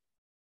unit.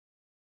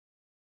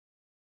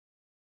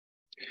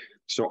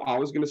 So I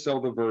was going to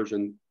sell the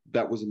version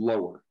that was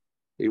lower.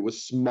 It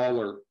was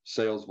smaller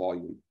sales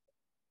volume.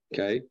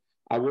 Okay.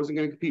 I wasn't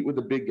going to compete with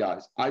the big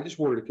guys. I just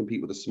wanted to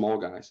compete with the small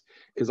guys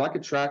because I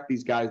could track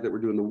these guys that were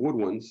doing the wood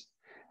ones,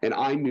 and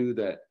I knew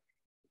that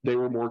they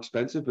were more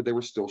expensive, but they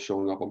were still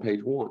showing up on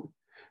page 1.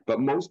 But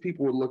most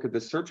people would look at the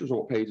search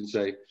result page and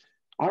say,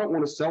 I don't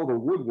want to sell the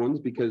wood ones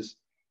because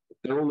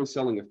they're only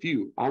selling a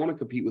few. I want to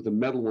compete with the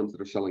metal ones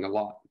that are selling a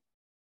lot.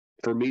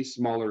 For me,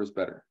 smaller is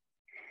better.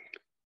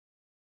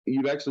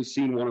 You've actually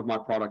seen one of my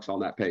products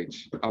on that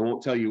page. I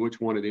won't tell you which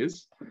one it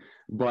is,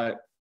 but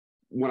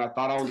when I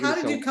thought I was going to sell,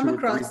 how did you come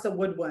across the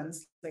wood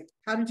ones? Like,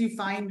 how did you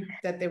find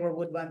that they were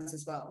wood ones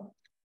as well?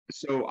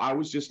 So I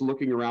was just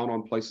looking around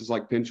on places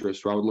like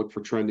Pinterest where I would look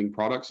for trending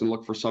products and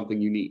look for something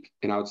unique.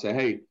 And I would say,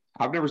 hey,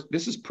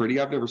 this is pretty.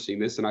 I've never seen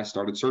this. And I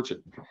started searching.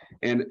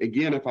 And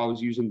again, if I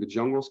was using the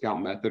Jungle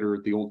Scout method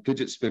or the old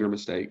fidget spinner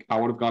mistake, I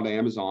would have gone to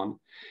Amazon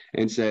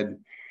and said,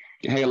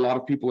 hey, a lot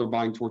of people are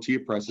buying tortilla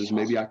presses.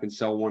 Maybe I can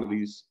sell one of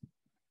these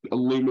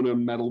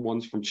aluminum metal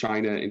ones from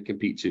China and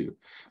compete too.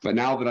 But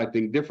now that I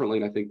think differently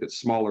and I think that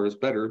smaller is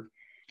better,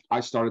 I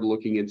started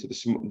looking into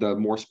the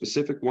more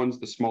specific ones,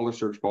 the smaller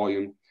search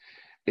volume.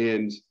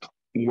 And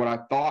when I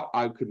thought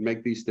I could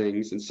make these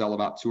things and sell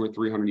about 200 or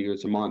 300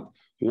 units a month,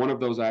 one of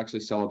those I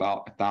actually sell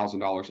about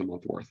 $1,000 a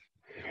month worth.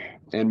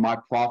 and my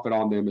profit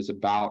on them is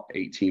about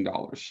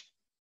 $18.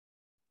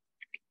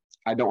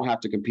 I don't have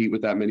to compete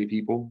with that many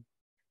people.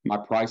 My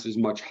price is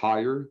much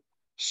higher,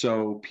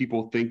 so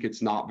people think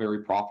it's not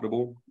very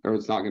profitable or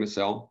it's not going to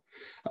sell.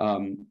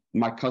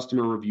 My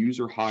customer reviews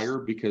are higher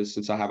because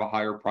since I have a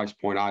higher price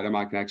point item,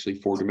 I can actually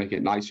afford to make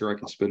it nicer. I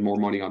can spend more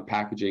money on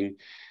packaging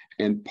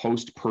and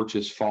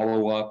post-purchase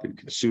follow-up and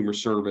consumer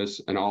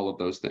service and all of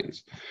those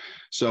things.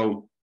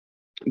 So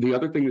the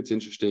other thing that's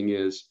interesting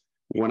is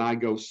when I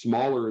go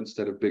smaller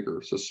instead of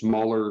bigger, so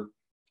smaller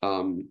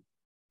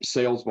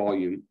sales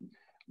volume,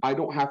 I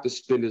don't have to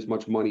spend as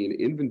much money in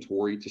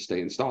inventory to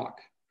stay in stock.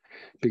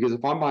 Because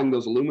if I'm buying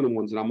those aluminum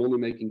ones and I'm only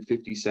making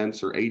 50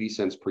 cents or 80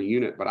 cents per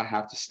unit, but I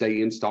have to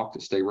stay in stock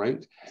to stay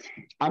ranked,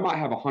 I might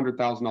have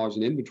 $100,000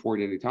 in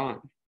inventory at any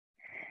time.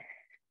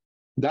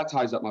 That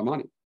ties up my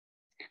money.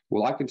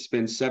 Well, I can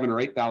spend $7,000 or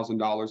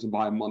 $8,000 and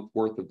buy a month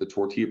worth of the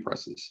tortilla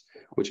presses,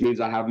 which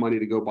means I have money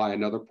to go buy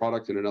another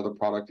product and another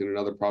product and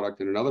another product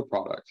and another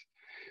product,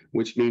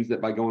 which means that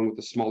by going with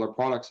the smaller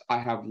products, I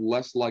have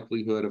less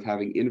likelihood of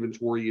having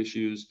inventory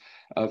issues,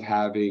 of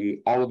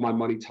having all of my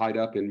money tied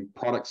up in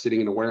products sitting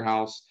in a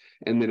warehouse.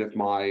 And then if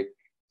my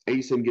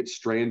ASIN gets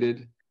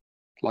stranded,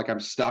 like I'm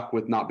stuck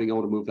with not being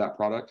able to move that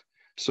product.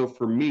 So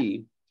for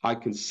me, I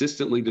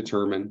consistently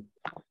determine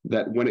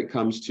that when it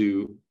comes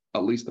to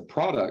at least the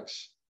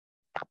products,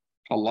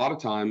 a lot of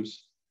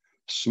times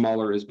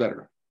smaller is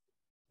better.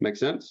 Make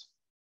sense?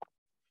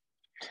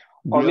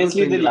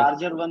 Obviously, the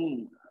larger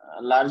one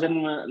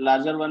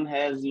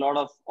has a lot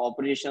of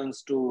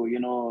operations to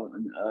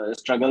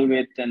struggle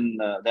with, and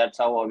that's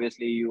how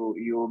obviously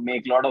you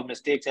make a lot of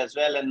mistakes as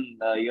well,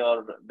 and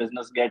your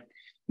business get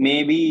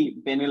maybe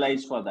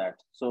penalized for that.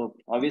 So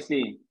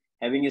obviously,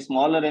 having a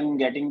smaller and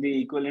getting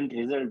the equivalent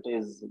result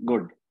is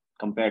good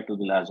compared to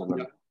the larger one.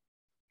 Yeah.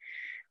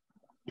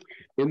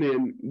 And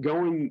then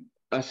going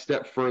a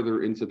step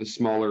further into the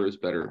smaller is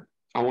better,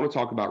 I want to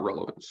talk about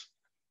relevance.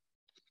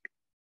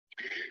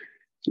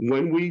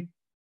 When we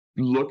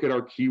look at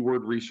our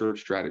keyword research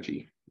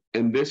strategy,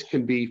 and this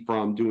can be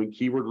from doing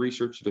keyword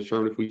research to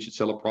determine if we should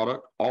sell a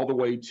product, all the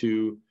way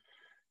to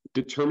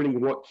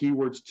determining what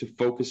keywords to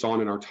focus on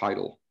in our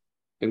title,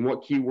 and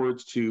what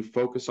keywords to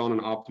focus on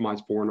and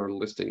optimize for in our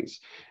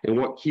listings, and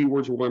what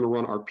keywords we're going to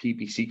run our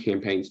PPC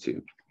campaigns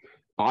to.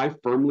 I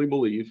firmly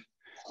believe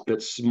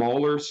that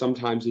smaller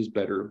sometimes is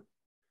better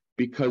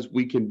because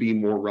we can be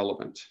more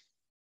relevant.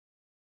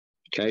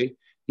 Okay,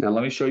 now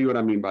let me show you what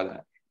I mean by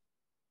that.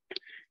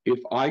 If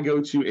I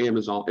go to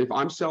Amazon, if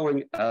I'm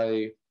selling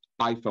an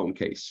iPhone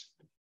case,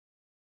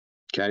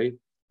 okay,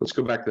 let's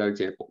go back to that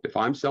example. If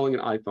I'm selling an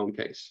iPhone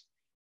case,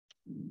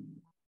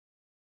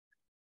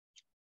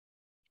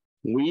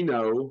 we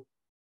know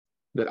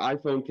that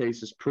iPhone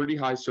case is pretty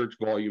high search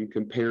volume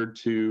compared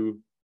to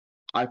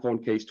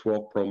iPhone case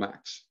 12 Pro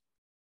Max.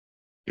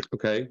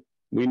 Okay,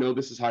 we know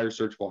this is higher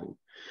search volume.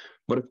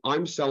 But if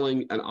I'm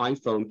selling an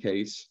iPhone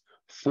case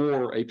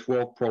for a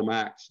 12 Pro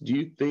Max, do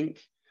you think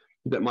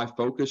that my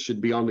focus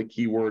should be on the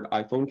keyword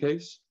iPhone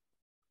case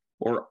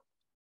or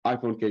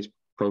iPhone case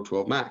Pro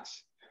 12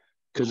 Max?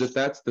 Because if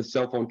that's the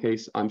cell phone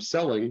case I'm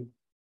selling,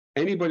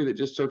 anybody that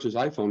just searches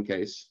iPhone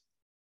case,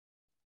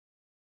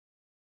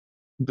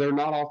 they're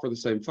not all for the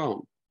same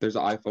phone. There's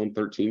an iPhone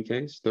 13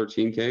 case,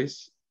 13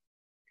 case.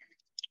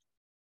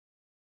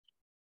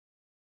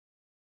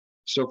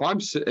 So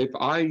if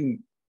I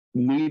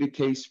need a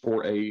case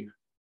for a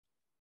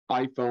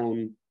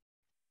iPhone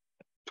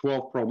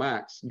 12 Pro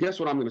Max, guess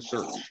what I'm going to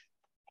search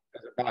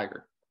as a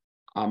buyer?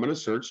 I'm going to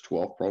search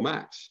 12 Pro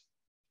Max.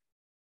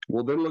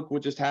 Well, then look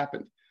what just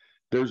happened.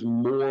 There's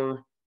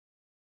more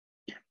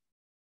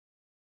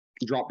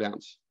drop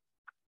downs.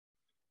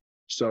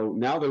 So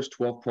now there's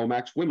 12 Pro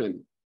Max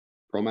women,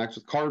 Pro Max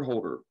with card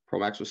holder, Pro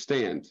Max with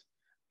stand.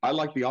 I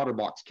like the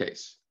OtterBox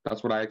case.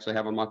 That's what I actually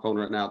have on my phone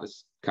right now,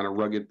 this kind of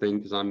rugged thing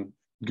because I'm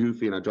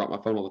goofy and I drop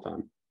my phone all the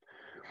time.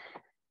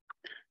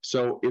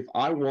 So if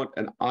I want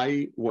an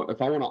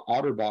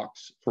OtterBox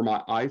for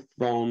my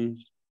iPhone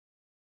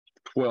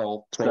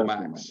 12 Pro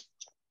Max,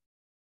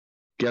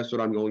 guess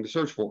what I'm going to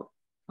search for?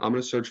 I'm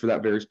going to search for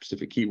that very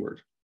specific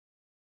keyword.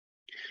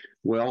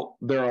 Well,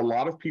 there are a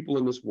lot of people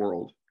in this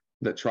world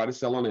that try to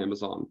sell on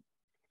Amazon,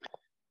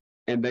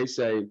 and they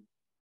say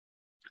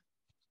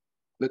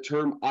the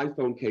term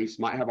iPhone case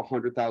might have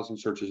 100,000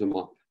 searches a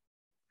month,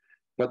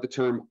 but the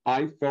term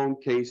iPhone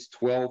case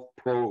 12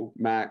 Pro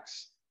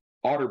Max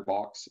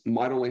OtterBox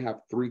might only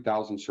have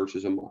 3,000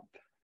 searches a month.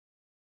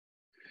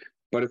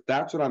 But if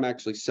that's what I'm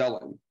actually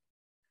selling,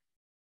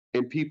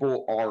 and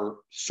people are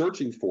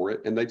searching for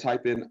it, and they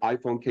type in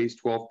iPhone case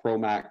 12 Pro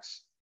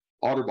Max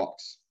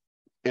OtterBox,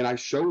 and I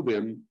show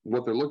them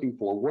what they're looking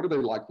for, what are they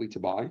likely to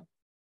buy?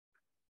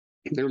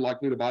 They're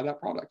likely to buy that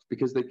product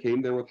because they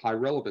came there with high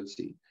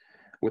relevancy,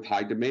 with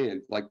high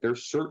demand. Like their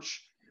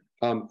search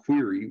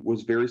query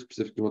was very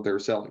specific to what they were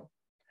selling.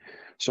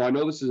 So I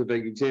know this is a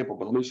vague example,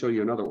 but let me show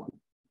you another one.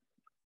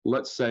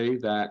 Let's say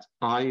that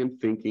I am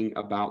thinking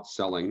about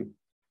selling,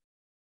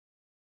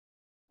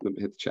 let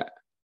me hit the chat.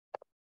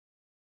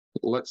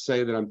 Let's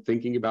say that I'm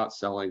thinking about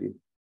selling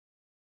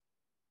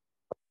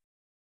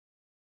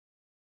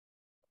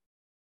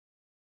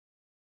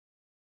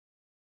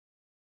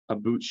a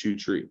boot shoe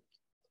tree.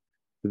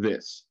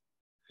 This.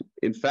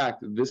 In fact,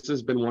 this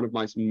has been one of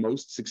my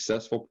most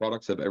successful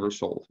products I've ever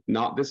sold.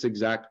 Not this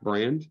exact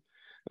brand.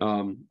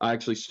 I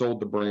actually sold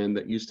the brand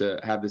that used to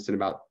have this in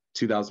about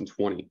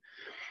 2020.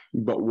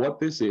 But what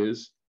this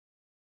is,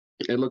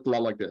 it looked a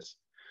lot like this.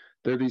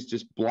 They're these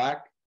just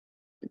black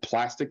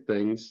plastic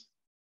things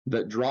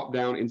that drop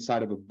down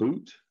inside of a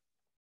boot.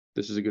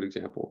 This is a good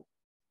example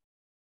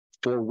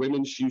for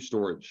women's shoe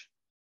storage,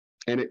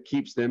 and it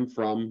keeps them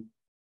from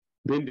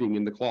bending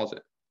in the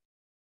closet.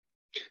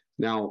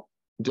 Now,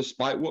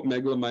 despite what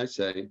Megla might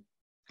say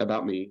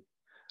about me,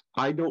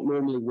 I don't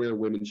normally wear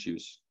women's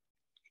shoes.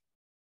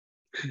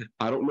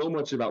 I don't know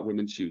much about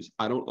women's shoes.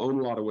 I don't own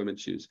a lot of women's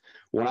shoes.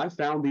 When I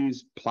found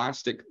these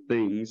plastic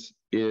things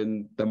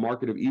in the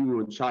market of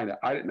Yiwu in China,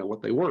 I didn't know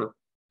what they were.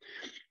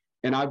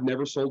 And I've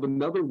never sold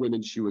another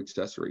women's shoe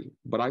accessory,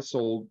 but I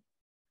sold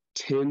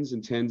tens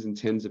and tens and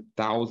tens of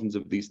thousands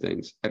of these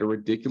things at a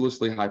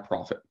ridiculously high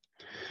profit.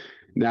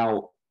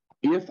 Now,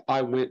 if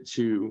I went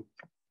to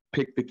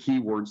pick the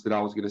keywords that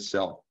I was going to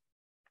sell,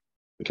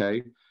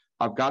 okay,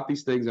 I've got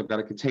these things, I've got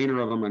a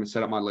container of them, I'm going to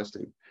set up my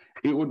listing.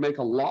 It would make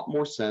a lot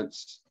more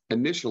sense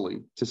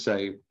initially to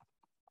say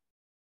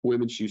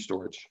women's shoe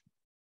storage.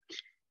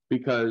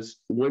 Because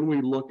when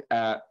we look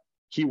at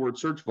keyword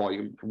search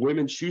volume,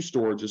 women's shoe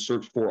storage is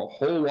searched for a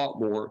whole lot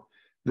more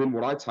than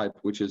what I typed,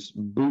 which is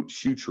boot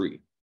shoe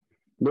tree.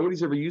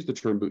 Nobody's ever used the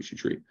term boot shoe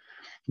tree.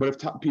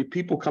 But if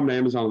people come to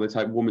Amazon and they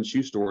type women's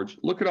shoe storage,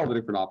 look at all the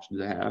different options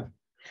they have.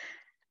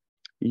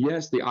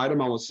 Yes, the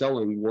item I was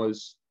selling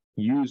was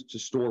used to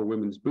store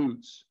women's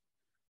boots,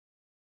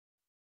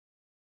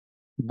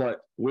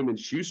 but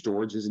women's shoe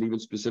storage isn't even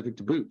specific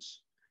to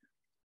boots.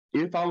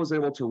 If I was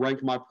able to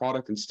rank my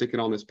product and stick it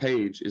on this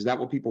page, is that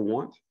what people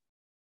want?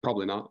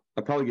 Probably not.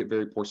 I'd probably get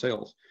very poor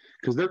sales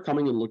because they're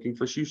coming and looking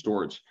for shoe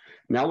storage.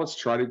 Now let's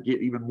try to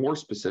get even more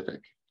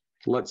specific.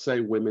 Let's say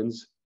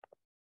women's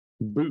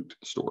boot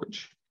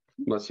storage.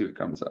 Let's see what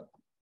comes up.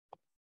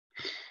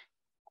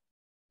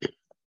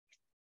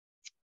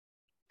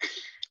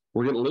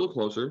 We're getting a little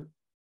closer.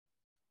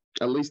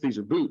 At least these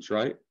are boots,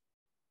 right?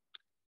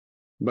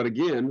 But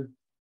again,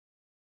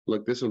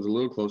 look, this one's a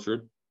little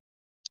closer.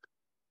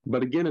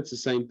 But again, it's the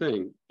same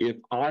thing. If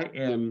I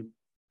am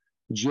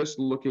just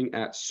looking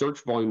at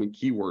search volume and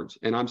keywords,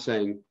 and I'm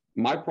saying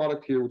my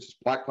product here, which is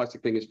black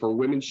plastic thing, is for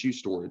women's shoe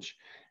storage,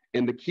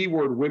 and the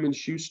keyword women's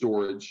shoe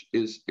storage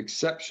is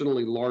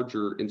exceptionally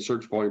larger in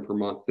search volume per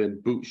month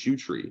than boot shoe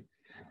tree,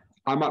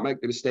 I might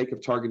make the mistake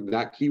of targeting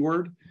that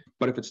keyword,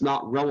 but if it's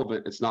not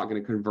relevant, it's not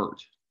going to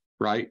convert,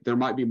 right? There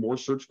might be more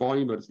search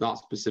volume, but it's not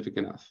specific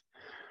enough.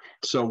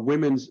 So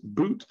women's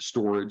boot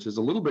storage is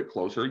a little bit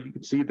closer. You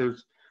can see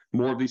there's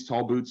more of these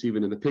tall boots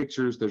even in the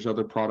pictures. There's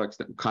other products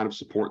that kind of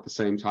support the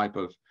same type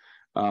of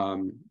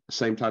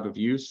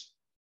use.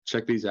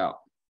 Check these out.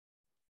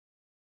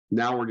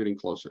 Now we're getting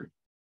closer.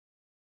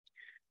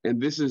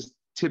 And this is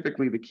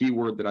typically the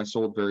keyword that I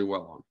sold very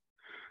well on.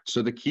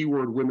 So the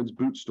keyword women's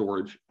boot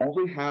storage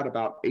only had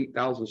about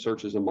 8,000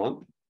 searches a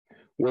month,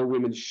 where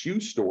women's shoe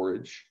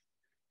storage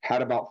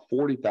had about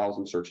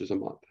 40,000 searches a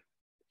month.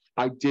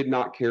 I did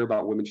not care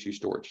about women's shoe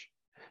storage.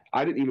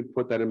 I didn't even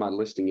put that in my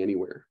listing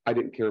anywhere. I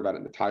didn't care about it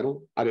in the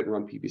title. I didn't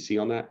run PPC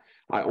on that.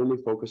 I only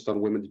focused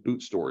on women's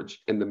boot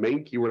storage. And the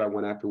main keyword I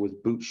went after was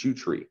boot shoe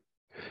tree,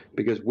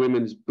 because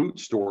women's boot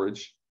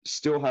storage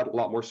still had a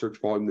lot more search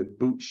volume than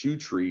boot shoe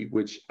tree,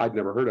 which I'd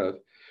never heard of,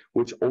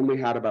 which only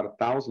had about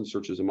 1,000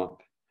 searches a month.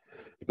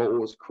 But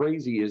what was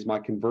crazy is my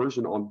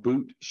conversion on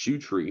boot shoe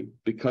tree,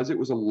 because it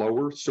was a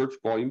lower search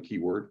volume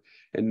keyword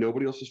and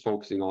nobody else was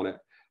focusing on it.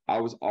 I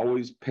was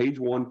always page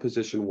one,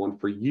 position one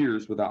for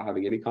years without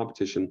having any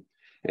competition.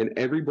 And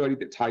everybody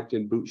that typed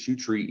in boot shoe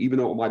tree, even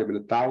though it might have been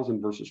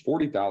 1,000 versus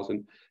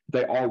 40,000,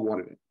 they all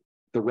wanted it.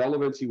 The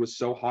relevancy was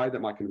so high that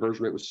my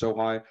conversion rate was so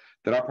high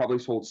that I probably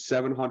sold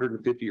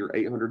 750 or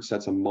 800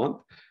 sets a month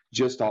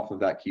just off of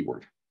that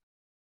keyword.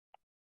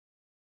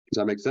 Does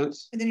that make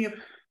sense? And then your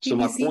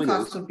PPC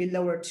cost would be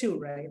lower too,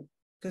 right?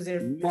 Because there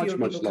are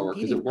much lower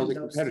because it wasn't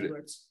competitive.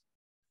 Keywords.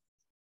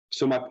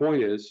 So my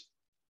point is,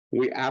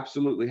 we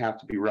absolutely have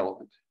to be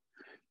relevant.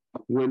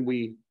 When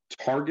we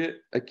target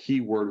a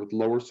keyword with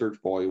lower search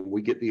volume,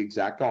 we get the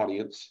exact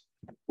audience,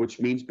 which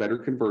means better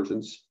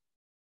conversions,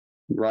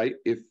 right?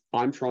 If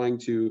I'm trying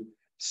to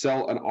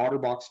sell an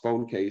OtterBox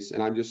phone case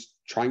and I'm just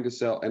trying to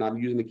sell, and I'm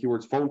using the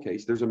keywords phone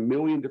case, there's a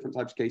million different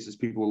types of cases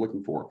people are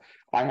looking for.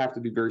 I have to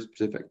be very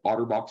specific,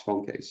 OtterBox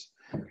phone case.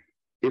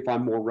 If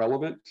I'm more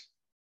relevant,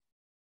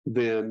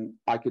 then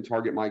I can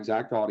target my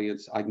exact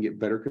audience, I can get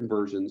better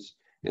conversions,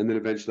 and then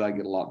eventually I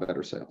get a lot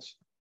better sales.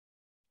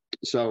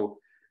 So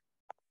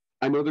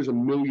I know there's a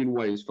million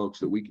ways, folks,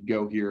 that we could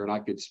go here, and I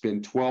could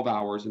spend 12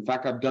 hours. In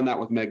fact, I've done that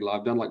with Megla.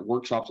 I've done like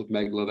workshops with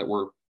Megla that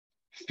were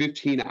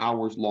 15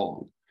 hours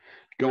long,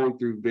 going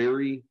through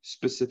very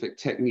specific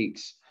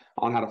techniques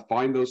on how to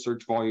find those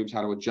search volumes,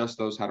 how to adjust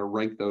those, how to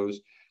rank those.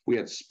 We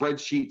had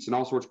spreadsheets and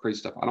all sorts of crazy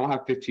stuff. I don't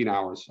have 15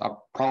 hours. I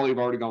probably have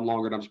already gone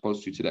longer than I'm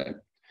supposed to today.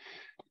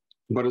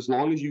 But as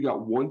long as you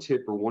got one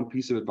tip or one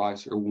piece of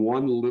advice or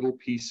one little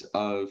piece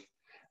of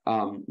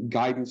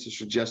guidance or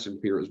suggestion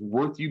here is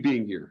worth you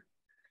being here.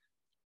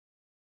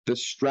 The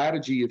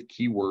strategy of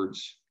keywords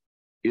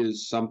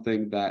is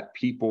something that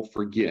people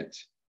forget.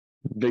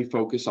 They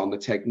focus on the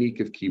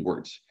technique of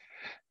keywords.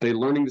 They're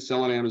learning to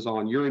sell on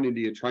Amazon. You're in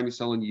India trying to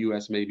sell in the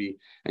US maybe,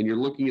 and you're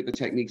looking at the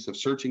techniques of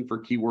searching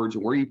for keywords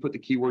and where you put the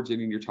keywords in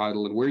your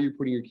title and where you're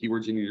putting your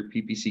keywords in your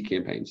PPC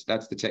campaigns.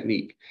 That's the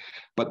technique.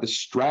 But the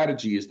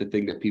strategy is the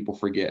thing that people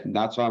forget. And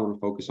that's what I want to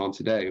focus on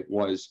today,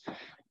 was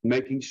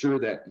making sure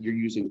that you're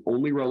using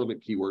only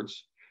relevant keywords,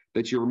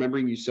 that you're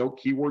remembering you sell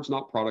keywords,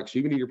 not products.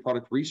 Even in your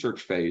product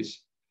research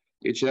phase,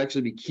 it should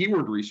actually be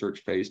keyword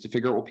research phase to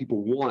figure out what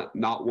people want,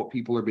 not what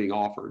people are being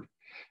offered.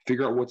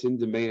 Figure out what's in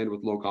demand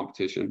with low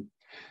competition.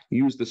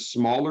 Use the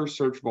smaller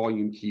search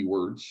volume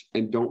keywords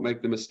and don't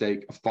make the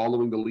mistake of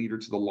following the leader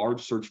to the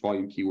large search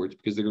volume keywords,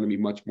 because they're going to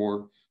be much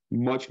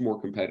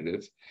more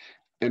competitive.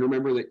 And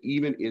remember that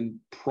even in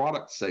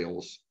product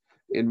sales,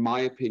 in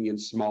my opinion,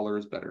 smaller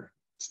is better.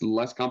 It's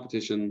less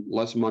competition,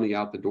 less money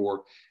out the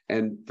door.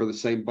 And for the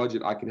same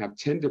budget, I can have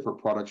 10 different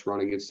products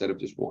running instead of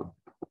just one.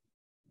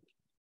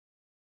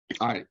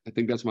 All right, I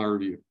think that's my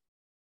review.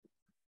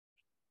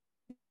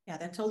 Yeah,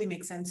 that totally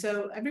makes sense.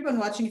 So everyone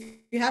watching, if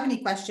you have any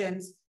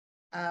questions,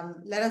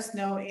 let us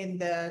know in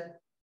the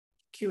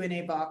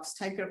Q&A box.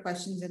 Type your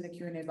questions in the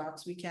Q&A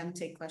box. We can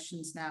take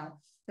questions now.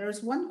 There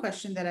was one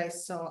question that I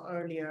saw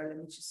earlier. Let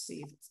me just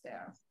see if it's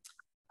there.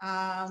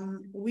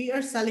 We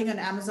are selling on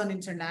Amazon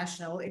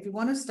International. If you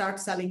want to start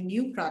selling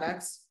new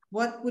products,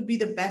 what would be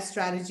the best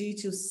strategy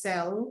to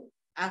sell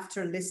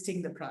after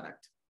listing the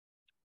product?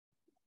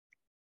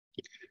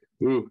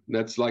 Ooh,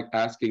 that's like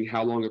asking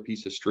how long a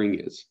piece of string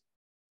is.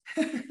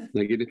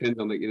 Like, it depends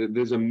on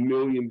there's a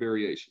million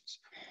variations.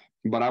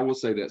 But I will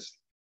say this,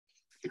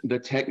 the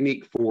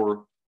technique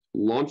for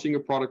launching a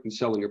product and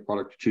selling a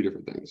product are two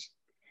different things.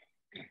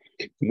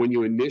 When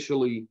you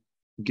initially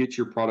get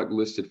your product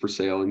listed for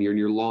sale and you're in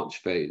your launch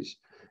phase,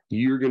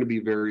 you're going to be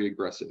very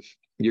aggressive.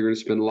 You're going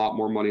to spend a lot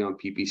more money on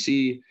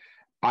PPC.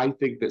 I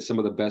think that some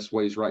of the best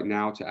ways right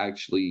now to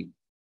actually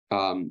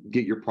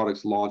get your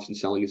products launched and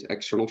selling is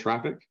external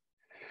traffic.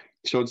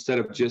 So instead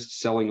of just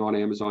selling on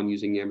Amazon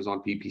using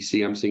Amazon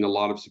PPC, I'm seeing a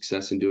lot of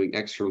success in doing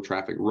external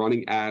traffic,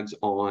 running ads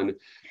on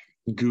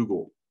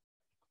Google,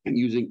 and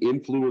using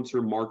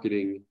influencer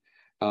marketing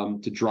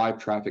to drive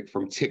traffic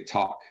from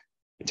TikTok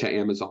to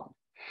Amazon,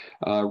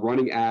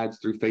 running ads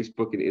through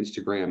Facebook and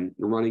Instagram,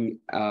 running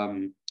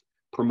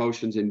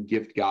promotions and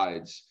gift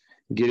guides,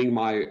 getting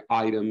my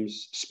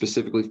items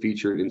specifically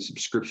featured in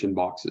subscription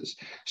boxes.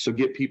 So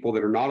get people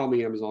that are not on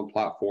the Amazon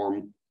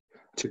platform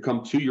to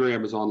come to your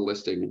Amazon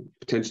listing,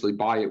 potentially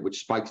buy it, which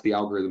spikes the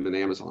algorithm in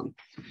Amazon.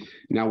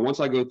 Now, once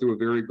I go through a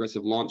very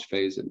aggressive launch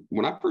phase, and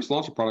when I first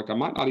launch a product, I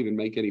might not even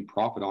make any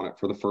profit on it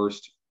for the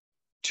first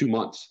 2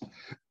 months,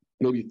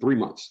 maybe 3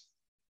 months,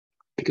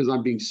 because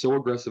I'm being so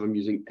aggressive. I'm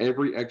using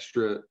every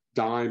extra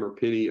dime or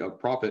penny of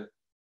profit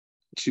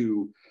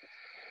to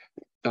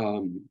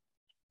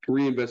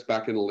reinvest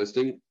back in the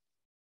listing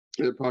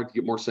and the product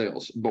to get more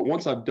sales. But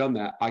once I've done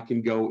that, I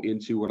can go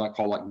into what I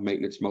call like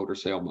maintenance mode or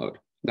sale mode.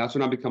 That's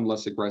when I become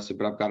less aggressive,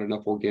 but I've got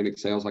enough organic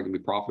sales I can be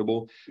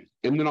profitable.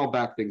 And then I'll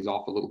back things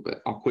off a little bit.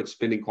 I'll quit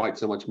spending quite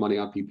so much money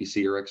on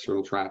PPC or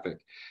external traffic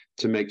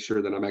to make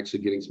sure that I'm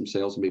actually getting some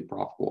sales and being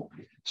profitable.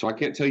 So I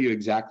can't tell you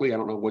exactly. I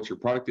don't know what your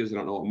product is. I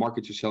don't know what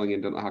markets you're selling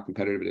in. Don't know how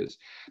competitive it is.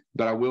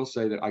 But I will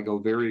say that I go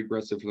very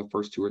aggressive for the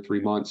first 2 or 3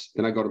 months.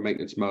 Then I go to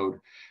maintenance mode.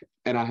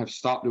 And I have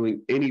stopped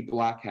doing any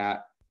black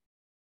hat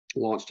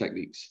launch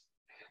techniques.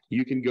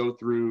 You can go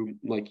through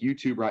like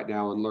YouTube right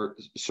now and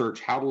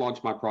search how to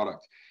launch my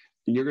product.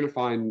 And you're going to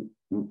find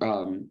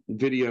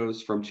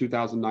videos from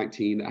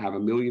 2019 that have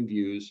 1 million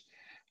views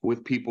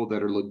with people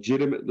that are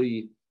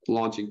legitimately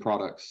launching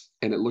products.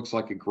 And it looks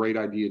like a great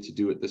idea to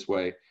do it this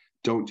way.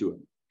 Don't do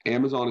it.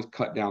 Amazon has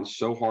cut down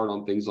so hard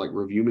on things like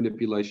review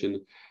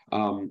manipulation,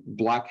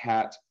 black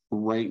hat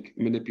rank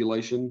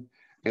manipulation,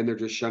 and they're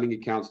just shutting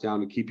accounts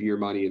down and keeping your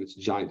money, and it's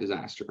a giant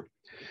disaster.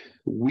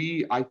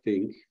 We, I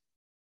think,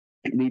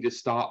 need to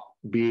stop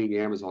being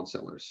Amazon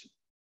sellers.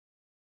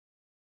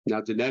 Now,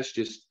 Dinesh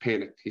just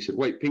panicked. He said,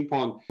 wait,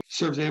 PingPong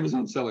serves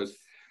Amazon sellers.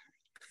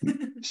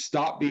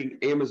 Stop being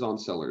Amazon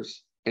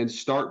sellers and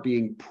start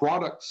being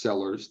product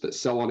sellers that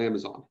sell on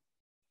Amazon.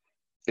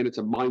 And it's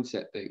a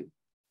mindset thing.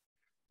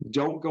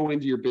 Don't go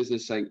into your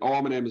business saying, oh,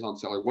 I'm an Amazon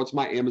seller. What's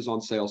my Amazon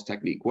sales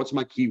technique? What's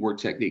my keyword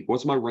technique?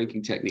 What's my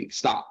ranking technique?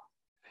 Stop.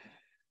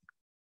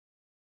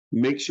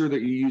 Make sure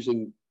that you're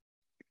using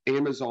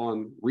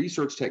Amazon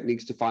research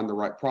techniques to find the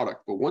right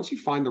product. But once you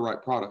find the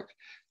right product,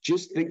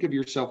 just think of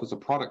yourself as a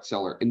product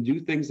seller and do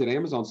things that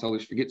Amazon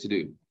sellers forget to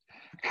do.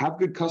 Have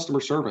good customer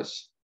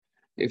service.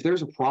 If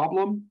there's a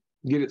problem,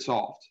 get it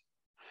solved.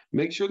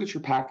 Make sure that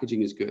your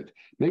packaging is good.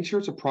 Make sure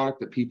it's a product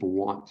that people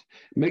want.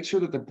 Make sure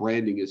that the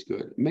branding is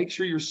good. Make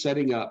sure you're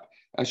setting up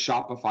a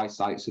Shopify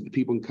site so that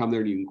people can come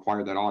there and you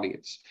acquire that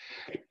audience.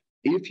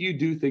 If you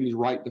do things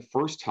right the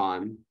first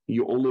time,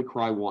 you only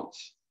cry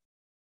once.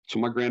 That's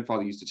what my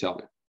grandfather used to tell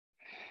me.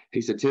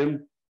 He said,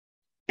 Tim,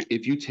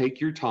 if you take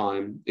your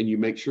time and you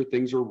make sure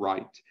things are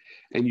right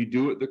and you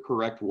do it the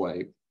correct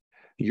way,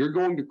 You're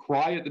going to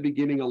cry at the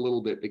beginning a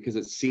little bit because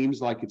it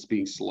seems like it's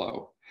being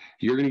slow.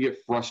 You're going to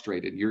get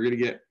frustrated. You're going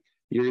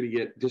to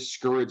get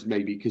discouraged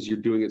maybe because you're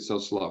doing it so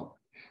slow.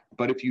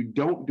 But if you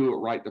don't do it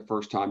right the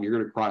first time, you're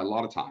going to cry a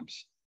lot of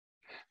times.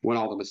 When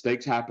all the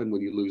mistakes happen,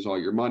 when you lose all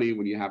your money,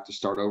 when you have to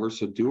start over.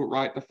 So do it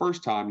right the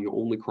first time. You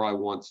only cry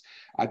once.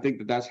 I think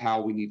that that's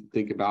how we need to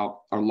think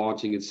about our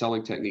launching and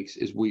selling techniques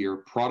is we are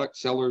product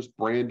sellers,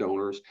 brand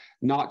owners,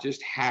 not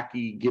just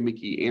hacky,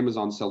 gimmicky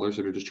Amazon sellers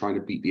that are just trying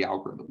to beat the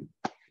algorithm.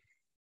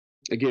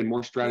 Again,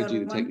 more strategy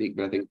than technique,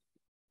 but I think.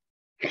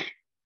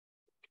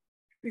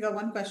 We got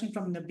one question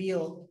from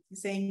Nabil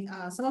saying,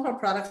 some of our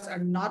products are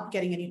not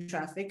getting any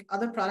traffic.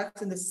 Other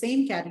products in the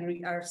same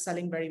category are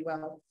selling very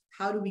well.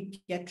 How do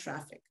we get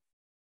traffic?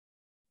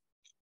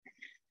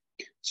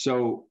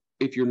 So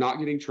if you're not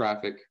getting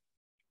traffic,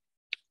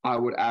 I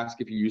would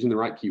ask if you're using the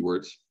right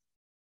keywords,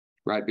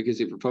 right?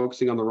 Because if you're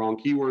focusing on the wrong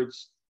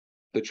keywords,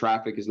 the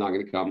traffic is not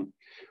going to come.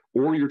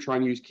 Or you're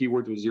trying to use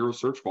keywords with zero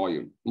search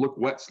volume. Look,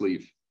 wet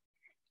sleeve.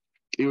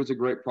 It was a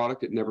great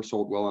product. It never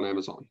sold well on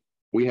Amazon.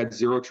 We had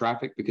zero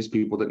traffic because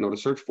people didn't know to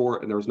search for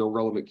it and there was no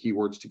relevant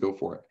keywords to go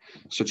for it.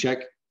 So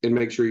check and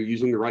make sure you're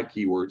using the right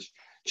keywords.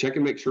 Check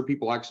and make sure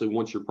people actually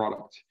want your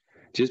product.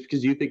 Just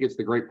because you think it's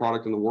the great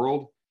product in the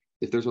world,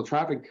 if there's no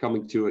traffic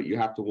coming to it, you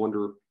have to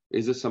wonder,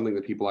 is this something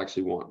that people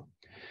actually want?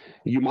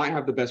 You might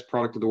have the best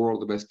product in the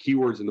world, the best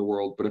keywords in the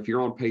world, but if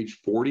you're on page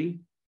 40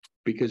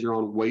 because you're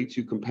on way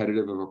too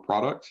competitive of a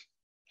product,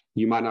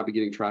 you might not be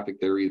getting traffic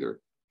there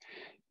either.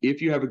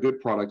 If you have a good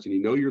product and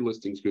you know your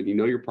listing's good, you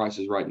know your price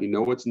is right, and you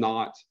know it's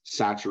not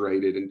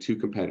saturated and too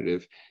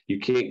competitive, you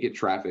can't get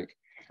traffic,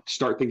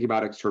 start thinking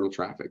about external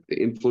traffic, the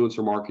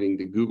influencer marketing,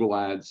 the Google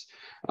ads.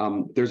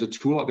 There's a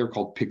tool out there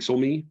called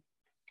PixelMe,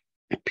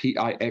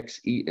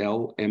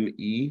 Pixelme,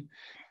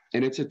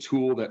 and it's a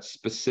tool that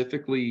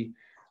specifically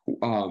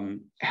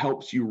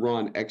helps you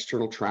run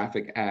external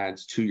traffic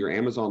ads to your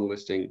Amazon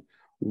listing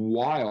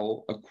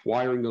while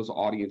acquiring those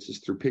audiences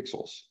through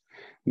pixels.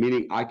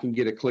 Meaning I can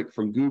get a click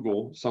from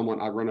Google,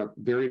 I run a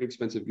very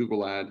inexpensive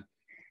Google ad.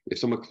 If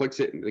someone clicks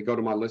it and they go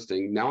to my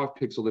listing, now I've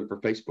pixeled them for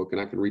Facebook and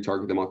I can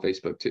retarget them on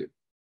Facebook too,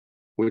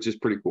 which is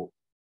pretty cool.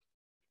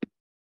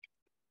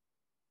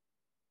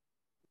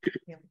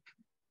 Yeah.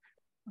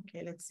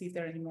 Okay, let's see if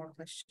there are any more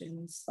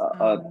questions.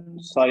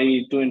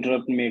 Sorry to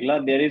interrupt,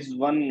 Meghla. There is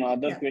one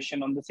other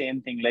question on the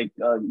same thing. Like,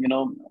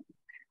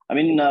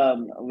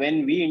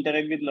 when we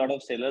interact with a lot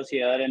of sellers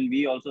here, and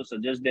we also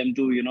suggest them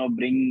to,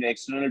 bring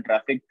external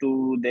traffic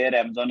to their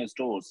Amazon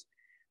stores.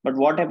 But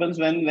what happens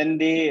when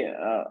they,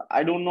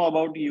 I don't know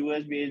about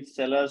US-based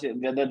sellers,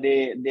 whether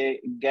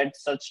they get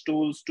such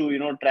tools to,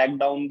 track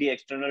down the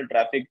external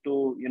traffic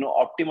to,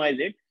 optimize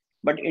it.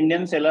 But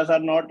Indian sellers are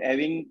not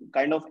having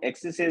kind of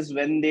accesses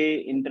when they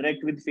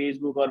interact with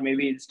Facebook or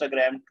maybe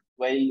Instagram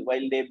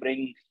while they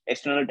bring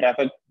external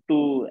traffic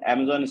to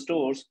Amazon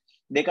stores.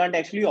 They can't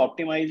actually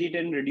optimize it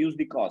and reduce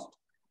the cost.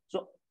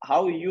 So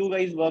how you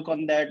guys work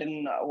on that,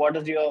 and what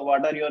are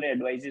your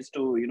advices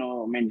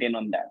to maintain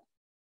on that?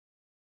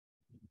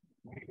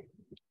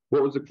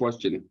 What was the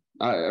question?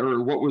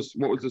 Or what was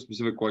the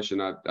specific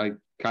question? I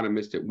kind of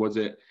missed it. Was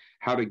it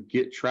how to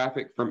get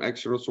traffic from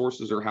external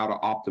sources or how to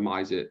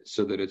optimize it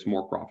so that it's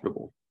more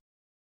profitable?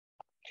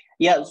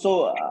 Yeah,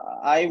 so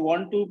I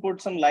want to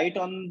put some light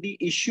on the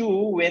issue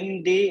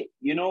when they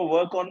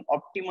work on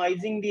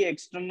optimizing the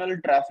external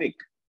traffic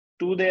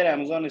to their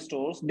Amazon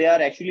stores. They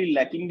are actually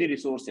lacking the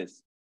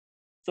resources.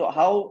 So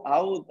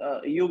how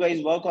you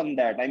guys work on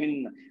that? I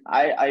mean,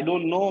 I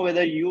don't know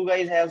whether you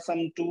guys have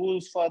some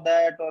tools for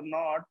that or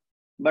not,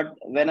 but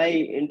when I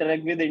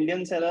interact with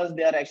Indian sellers,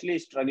 they are actually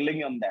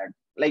struggling on that.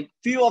 Like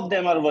few of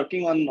them are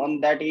working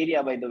on that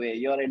area, by the way.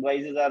 Your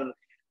advices are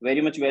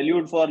very much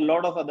valued for a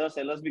lot of other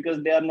sellers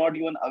because they are not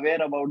even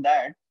aware about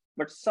that.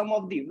 But some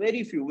of the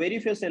very few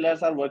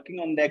sellers are working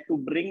on that to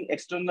bring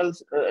external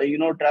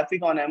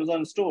traffic on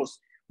Amazon stores,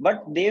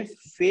 but they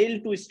fail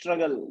to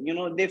struggle.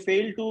 They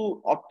fail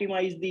to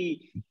optimize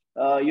the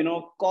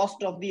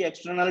cost of the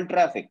external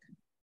traffic.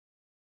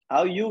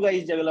 How you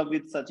guys develop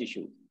with such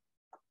issue?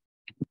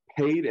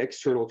 Paid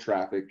external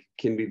traffic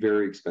can be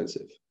very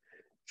expensive.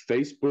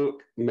 Facebook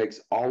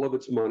makes all of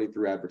its money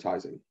through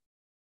advertising.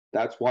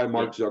 That's why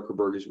Mark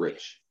Zuckerberg is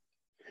rich.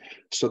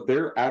 So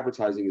their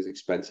advertising is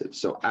expensive.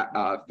 So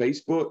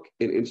Facebook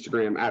and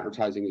Instagram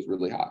advertising is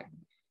really high.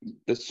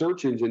 The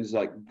search engines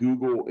like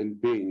Google and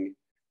Bing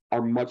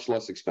are much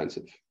less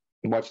expensive,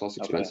 much less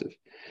expensive. Okay.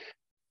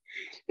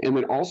 And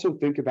then also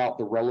think about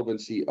the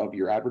relevancy of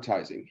your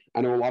advertising.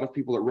 I know a lot of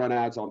people that run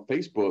ads on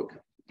Facebook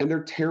and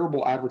they're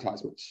terrible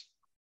advertisements,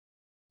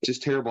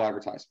 just terrible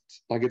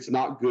advertisements. Like it's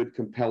not good,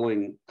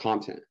 compelling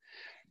content.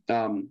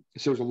 So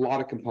there's a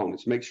lot of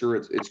components. Make sure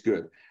it's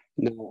good.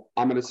 Now,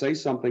 I'm going to say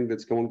something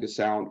that's going to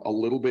sound a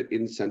little bit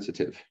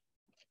insensitive,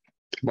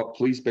 but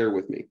please bear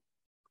with me.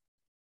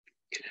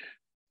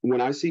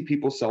 When I see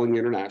people selling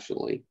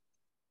internationally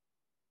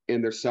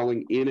and they're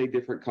selling in a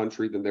different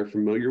country than they're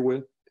familiar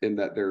with and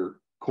that they're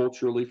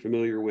culturally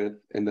familiar with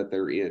and that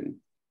they're in,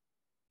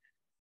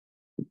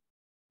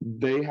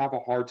 they have a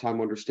hard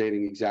time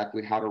understanding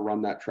exactly how to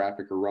run that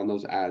traffic or run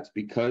those ads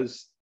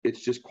because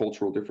it's just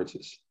cultural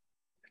differences.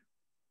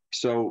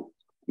 So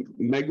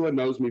Megla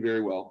knows me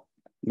very well.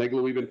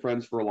 Megla, we've been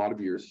friends for a lot of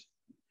years.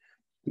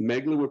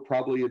 Megla would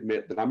probably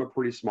admit that I'm a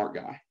pretty smart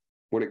guy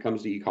when it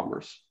comes to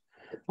e-commerce.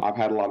 I've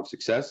had a lot of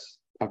success.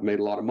 I've made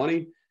a lot of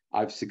money.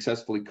 I've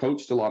successfully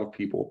coached a lot of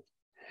people.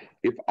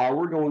 If I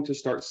were going to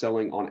start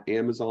selling on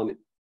Amazon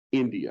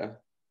India,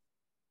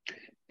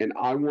 and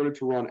I wanted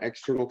to run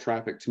external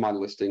traffic to my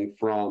listing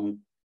from,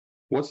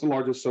 what's the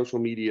largest social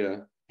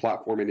media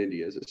platform in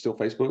India? Is it still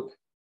Facebook?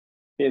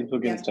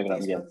 Facebook, Yeah, Instagram,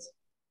 Facebook. yes.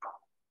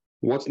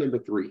 What's number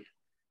 3?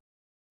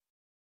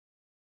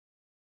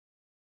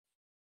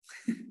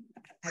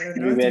 I don't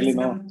We know. barely There's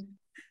know. none.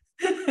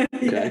 Okay.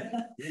 Yeah.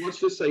 Well, let's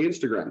just say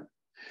Instagram.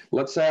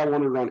 Let's say I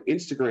want to run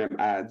Instagram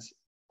ads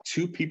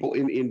to people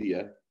in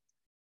India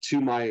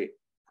to my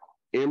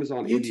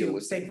Amazon India YouTube,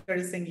 listing. say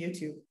first thing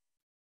YouTube.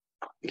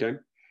 Okay.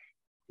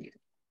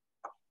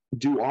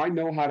 Do I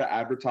know how to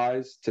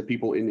advertise to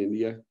people in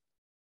India?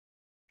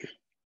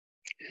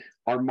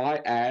 Are my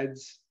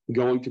ads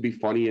going to be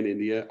funny in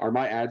India? Are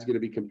my ads going to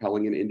be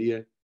compelling in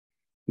India?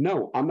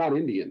 No, I'm not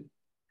Indian.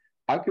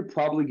 I could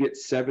probably get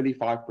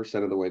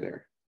 75% of the way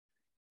there.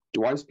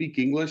 Do I speak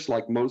English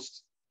like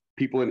most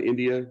people in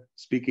India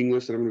speak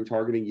English that I'm going to be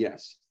targeting?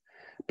 Yes.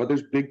 But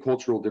there's big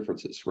cultural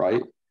differences,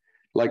 right?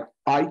 Like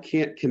I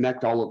can't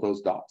connect all of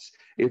those dots.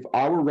 If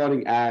I were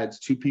running ads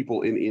to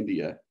people in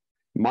India,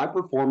 my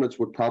performance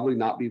would probably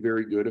not be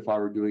very good if I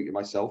were doing it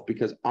myself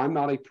because I'm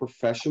not a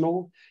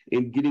professional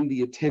in getting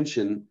the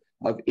attention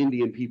of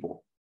Indian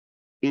people,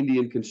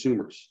 Indian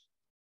consumers.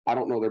 I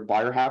don't know their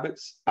buyer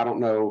habits. I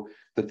don't know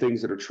the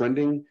things that are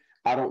trending.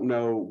 I don't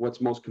know what's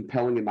most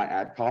compelling in my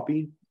ad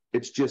copy.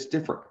 It's just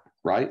different,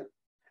 right?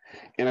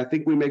 And I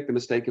think we make the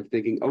mistake of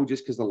thinking, oh,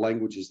 just because the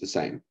language is the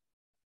same,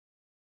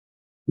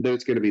 then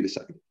it's going to be the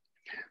same.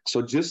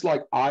 So just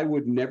like I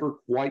would never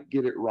quite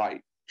get it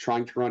right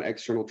trying to run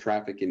external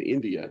traffic in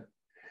India,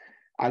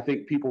 I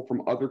think people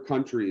from other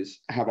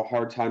countries have a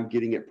hard time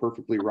getting it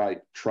perfectly right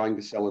trying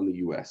to sell in the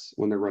US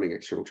when they're running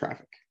external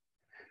traffic.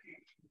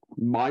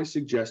 My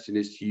suggestion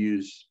is to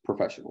use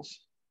professionals.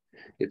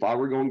 If I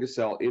were going to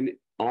sell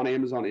on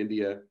Amazon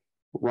India,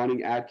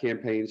 running ad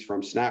campaigns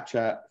from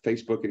Snapchat,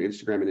 Facebook, and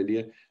Instagram in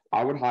India,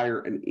 I would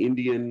hire an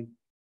Indian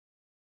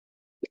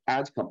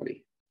ads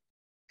company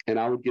and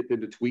I would get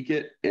them to tweak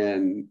it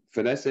and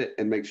finesse it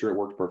and make sure it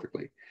worked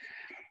perfectly.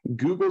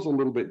 Google's a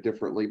little bit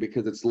differently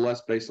because it's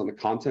less based on the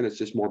content, it's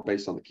just more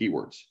based on the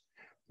keywords.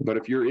 But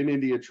if you're in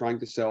India trying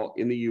to sell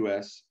in the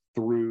US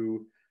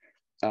through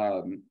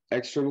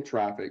external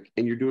traffic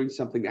and you're doing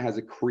something that has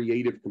a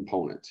creative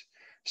component,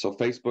 so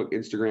Facebook,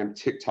 Instagram,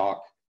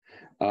 TikTok,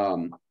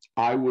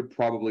 I would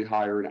probably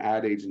hire an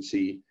ad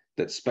agency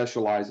that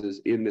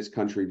specializes in this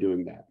country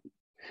doing that.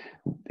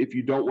 If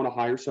you don't want to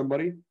hire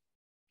somebody,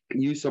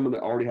 use someone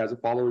that already has a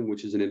following,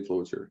 which is an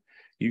influencer.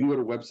 You can go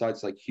to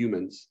websites like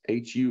Humans,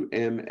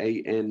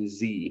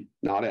 Humanz,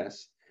 not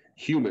S,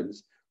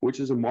 Humans, which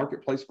is a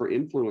marketplace for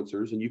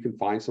influencers, and you can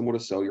find someone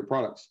to sell your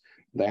products.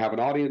 They have an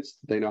audience,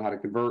 they know how to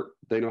convert,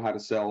 they know how to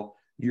sell.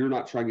 You're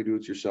not trying to do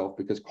it yourself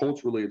because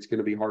culturally it's going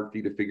to be hard for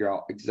you to figure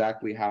out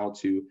exactly how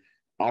to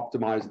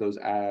optimize those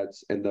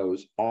ads and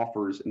those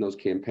offers and those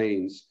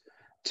campaigns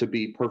to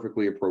be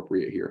perfectly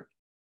appropriate here.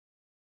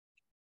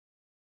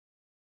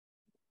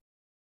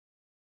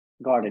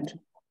 Got it.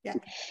 Yeah,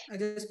 I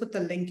just put the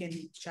link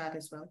in chat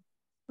as well.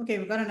 Okay,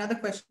 we've got another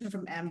question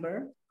from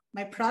Amber.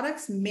 My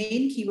product's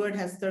main keyword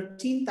has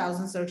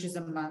 13,000 searches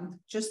a month.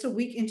 Just a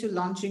week into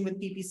launching with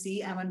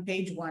PPC, I'm on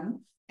page 1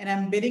 and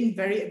I'm bidding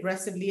very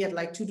aggressively at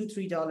like $2 to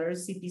 $3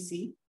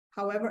 CPC.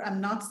 However, I'm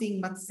not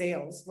seeing much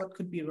sales. What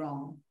could be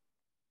wrong?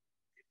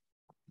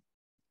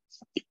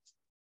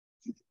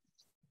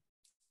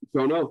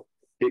 Don't know.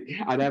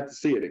 I'd have to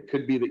see it. It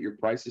could be that your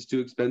price is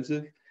too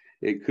expensive.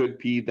 It could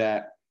be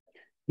that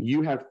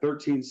you have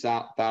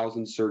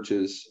 13,000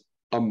 searches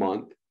a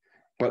month,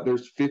 but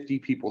there's 50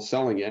 people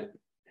selling it.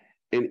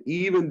 And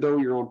even though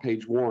you're on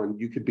page 1,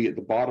 you could be at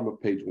the bottom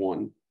of page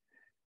 1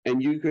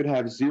 and you could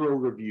have 0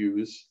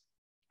 reviews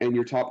and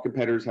your top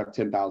competitors have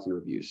 10,000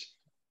 reviews.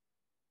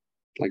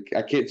 Like,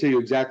 I can't tell you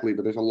exactly,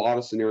 but there's a lot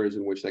of scenarios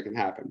in which that can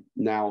happen.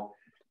 Now,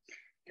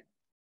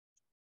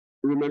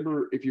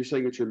 remember, if you're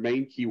saying that your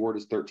main keyword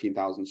is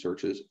 13,000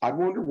 searches, I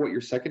wonder what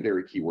your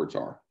secondary keywords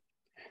are.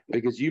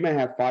 Because you may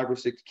have 5 or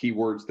 6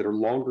 keywords that are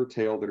longer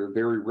tail that are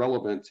very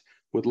relevant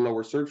with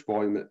lower search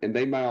volume, and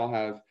they may all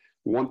have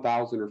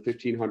 1,000 or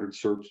 1,500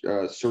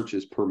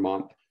 searches per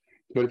month.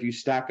 But if you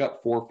stack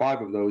up 4 or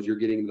 5 of those, you're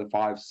getting the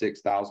 5,000,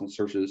 6,000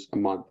 searches a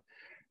month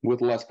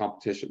with less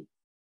competition.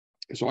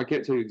 So I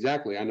can't tell you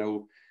exactly. I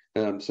know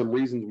some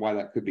reasons why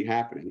that could be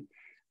happening.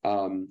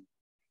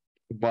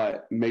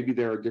 But maybe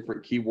there are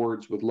different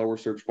keywords with lower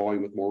search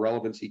volume with more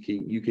relevancy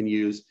you can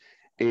use.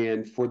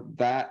 And for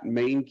that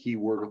main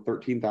keyword with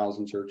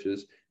 13,000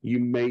 searches, you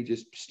may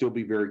just still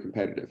be very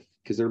competitive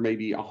because there may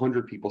be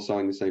 100 people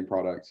selling the same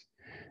products.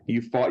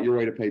 You fought your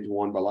way to page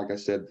 1, but like I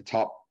said, the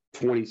top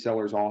 20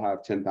 sellers all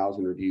have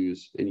 10,000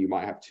 reviews and you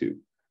might have 2.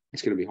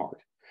 it's going to be hard.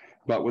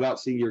 But without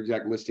seeing your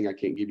exact listing, I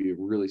can't give you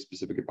really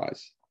specific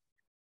advice.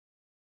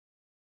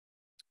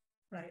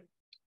 Right.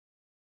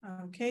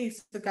 Okay,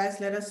 so guys,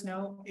 let us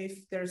know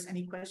if there's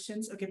any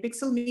questions. Okay,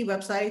 Pixel Me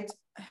website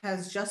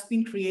has just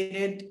been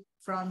created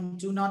from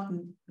do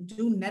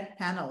net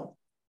panel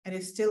and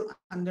is still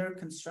under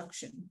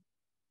construction.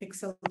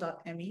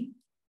 Pixel.me.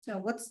 So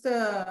what's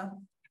the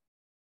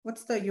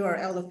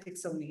URL of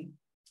Pixel Me?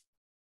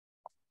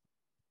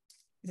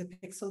 Is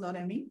it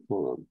pixel.me?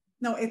 Hold on.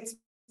 No, it's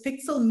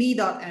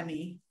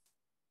pixelme.me.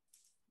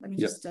 Let me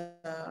just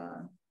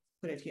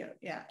put it here.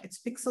 Yeah, it's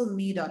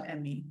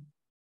pixelme.me.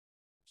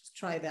 Just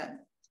try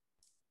that.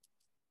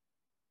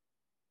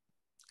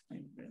 Let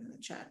me put it in the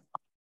chat.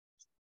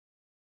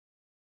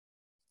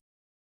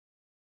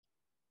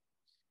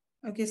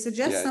 Okay,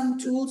 suggest some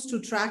tools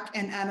to track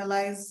and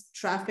analyze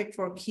traffic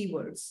for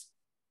keywords.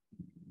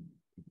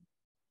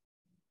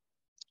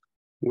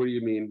 What do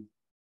you mean?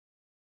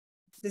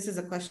 This is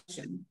a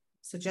question.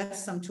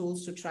 Suggest some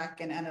tools to track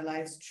and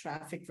analyze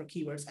traffic for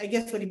keywords. I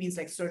guess what he means,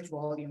 like search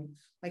volume.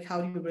 Like,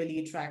 how do you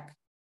really track?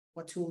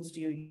 What tools do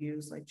you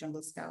use, like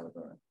Jungle Scout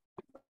or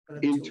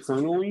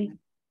internally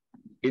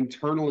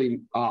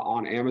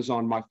on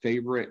Amazon? My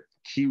favorite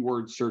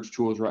keyword search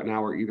tools right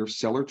now are either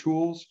seller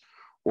tools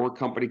or a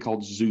company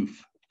called Zoof,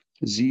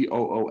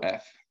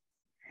 Zoof.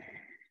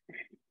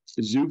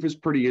 Zoof is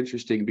pretty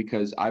interesting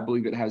because I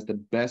believe it has the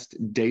best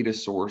data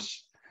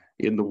source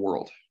in the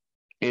world,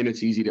 and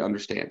it's easy to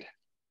understand.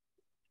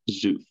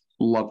 Zoof,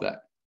 love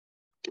that.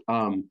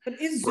 But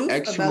is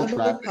Zoof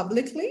available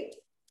publicly?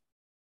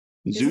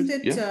 Zoof,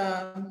 Isn't it?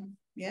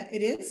 Yeah,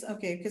 it is.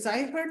 Okay, because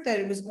I heard that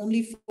it was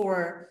only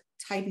for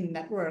Titan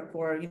Network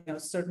or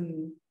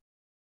certain.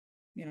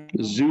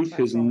 Zoof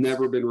has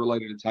never been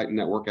related to Titan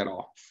Network at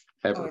all.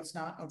 Ever. Oh, it's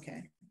not?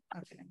 Okay.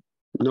 Okay.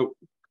 Nope.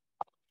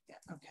 Yeah,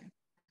 okay.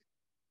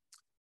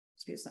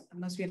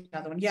 Must be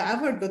another one. Yeah,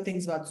 I've heard good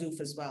things about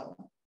Zoof as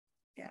well.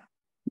 Yeah.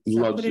 So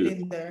Love put Zoof. it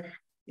in there.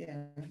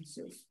 Yeah,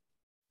 Zoof.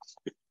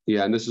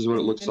 Yeah, and this is what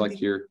it looks like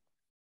here.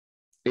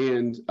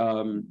 And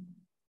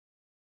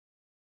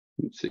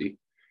let's see.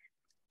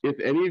 If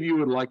any of you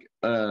would like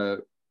a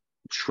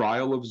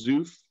trial of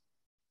Zoof,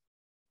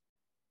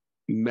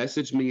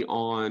 message me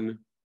on,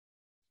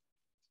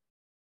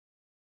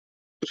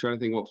 I'm trying to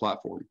think what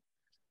platform.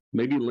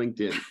 Maybe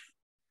LinkedIn.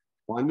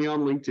 Find me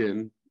on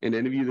LinkedIn, and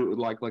any of you that would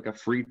like a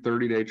free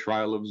 30-day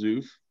trial of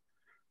Zoof,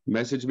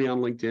 message me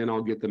on LinkedIn.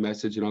 I'll get the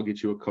message and I'll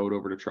get you a code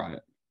over to try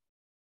it.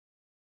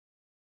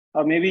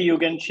 Or maybe you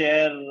can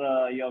share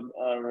your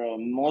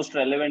most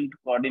relevant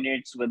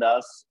coordinates with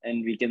us,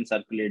 and we can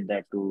circulate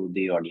that to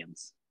the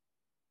audience.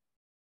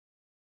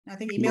 I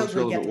think emails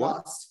will get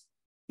lost.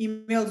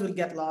 Emails will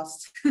get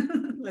lost.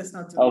 Let's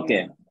not do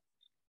okay.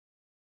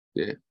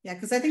 Yeah. Yeah,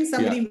 because I think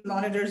somebody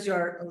monitors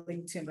your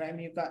LinkedIn, right? I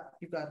mean,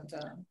 you've got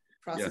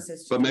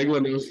processes. But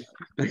Megla knows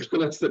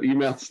that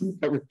emails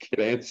never get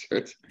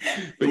answered.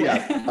 But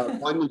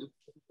find me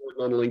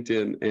on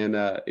LinkedIn,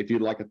 and if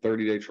you'd like a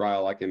 30-day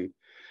trial,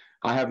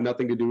 I have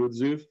nothing to do with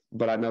Zoof,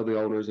 but I know the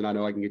owners, and I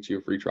know I can get you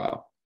a free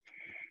trial.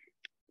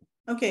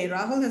 Okay,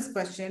 Rahul has a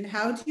question.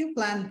 How do you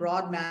plan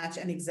broad match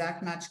and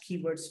exact match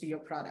keywords for your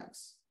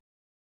products?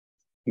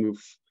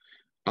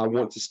 I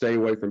want to stay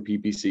away from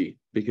PPC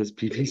because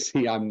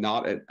PPC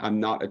I'm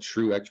not a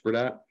true expert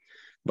at.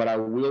 But I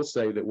will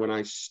say that when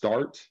I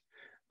start,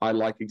 I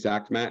like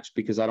exact match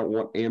because I don't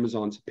want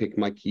Amazon to pick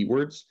my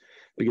keywords,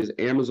 because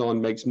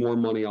Amazon makes more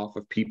money off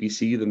of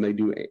PPC than they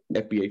do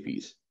FBA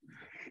fees.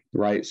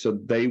 Right. So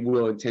they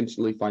will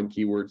intentionally find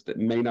keywords that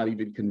may not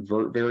even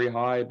convert very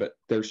high, but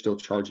they're still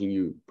charging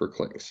you for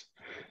clicks.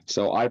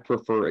 So I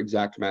prefer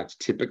exact match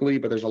typically,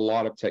 but there's a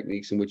lot of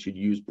techniques in which you'd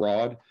use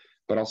broad,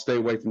 but I'll stay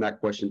away from that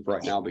question for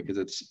right now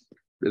because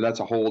that's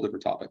a whole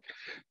different topic.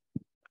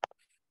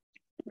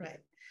 Right.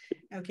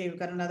 Okay. We've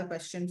got another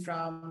question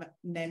from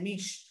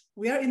Nemish.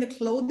 We are in the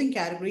clothing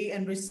category,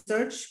 and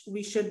research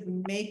we should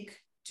make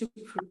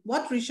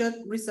what research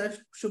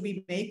should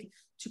we make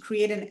to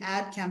create an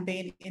ad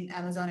campaign in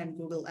Amazon and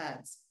Google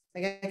Ads?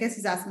 Like, I guess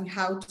he's asking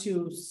how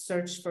to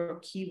search for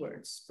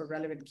keywords, for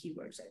relevant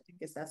keywords. I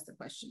guess that's the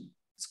question.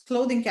 This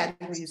clothing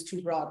category is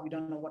too broad. We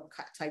don't know what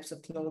types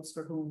of clothes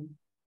for whom.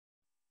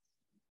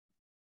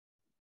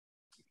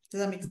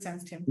 Does that make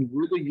sense, Tim?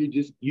 Really,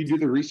 you do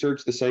the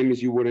research the same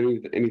as you would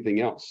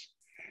anything else.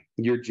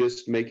 You're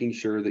just making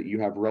sure that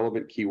you have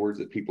relevant keywords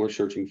that people are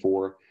searching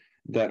for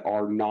that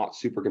are not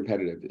super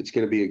competitive. It's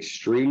going to be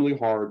extremely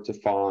hard to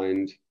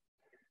find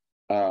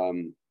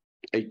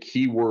a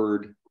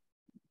keyword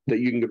that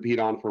you can compete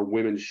on for a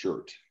women's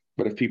shirt.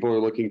 But if people are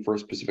looking for a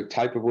specific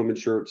type of women's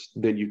shirts,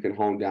 then you can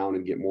hone down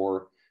and get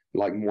more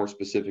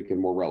specific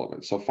and more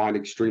relevant. So find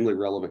extremely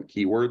relevant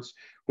keywords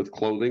with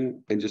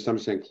clothing, and just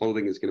understand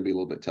clothing is going to be a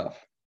little bit tough.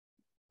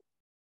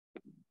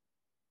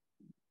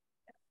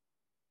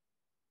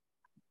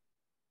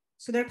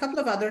 So there are a couple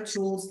of other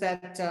tools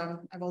that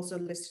I've also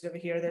listed over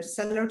here. There's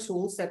seller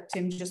tools that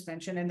Tim just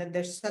mentioned, and then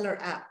there's seller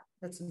app.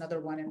 That's another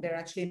one, and they're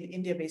actually an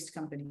India-based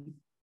company.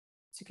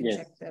 So you can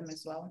check them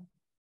as well.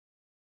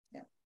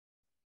 Yeah.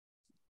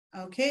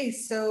 Okay,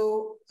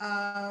 so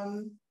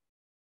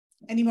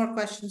any more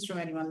questions from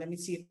anyone? Let me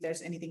see if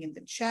there's anything in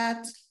the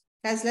chat.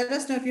 Guys, let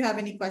us know if you have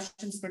any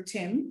questions for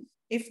Tim.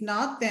 If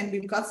not, then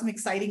we've got some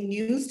exciting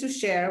news to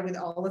share with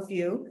all of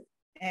you.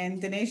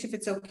 And Dinesh, if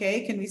it's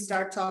okay, can we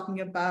start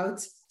talking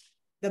about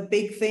the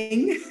big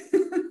thing?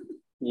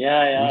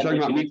 Yeah, You're talking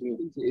about me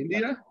definitely. to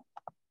India?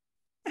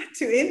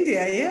 To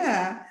India,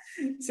 yeah.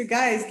 So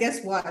guys,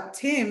 guess what?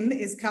 Tim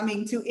is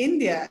coming to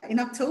India in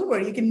October.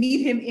 You can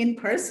meet him in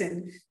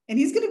person. And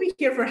he's going to be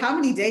here for how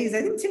many days?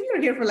 I think, Tim,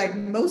 you're here for like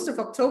most of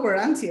October,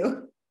 aren't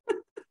you?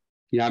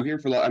 Yeah, I'm here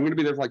for I'm going to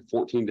be there for like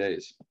 14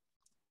 days.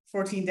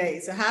 14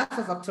 days. So half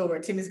of October,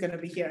 Tim is going to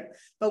be here.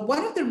 But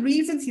one of the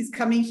reasons he's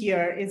coming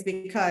here is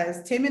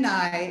because Tim and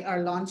I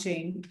are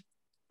launching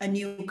a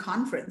new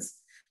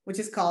conference, which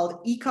is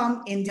called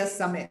eCom India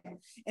Summit.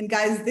 And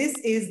guys, this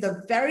is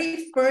the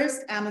very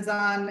first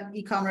Amazon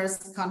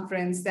e-commerce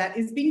conference that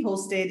is being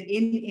hosted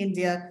in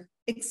India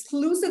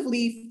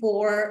exclusively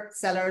for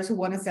sellers who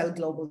want to sell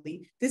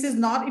globally. This is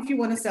not if you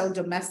want to sell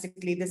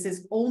domestically. This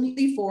is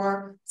only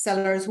for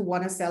sellers who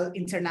want to sell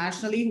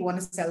internationally, who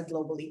want to sell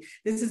globally.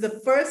 This is the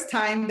first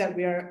time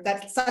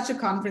that such a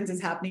conference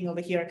is happening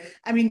over here.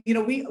 I mean, you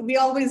know, we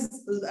always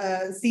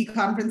see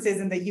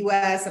conferences in the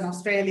US and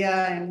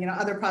Australia and, you know,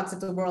 other parts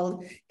of the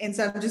world. And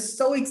so I'm just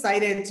so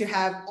excited to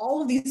have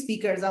all of these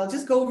speakers. I'll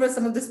just go over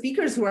some of the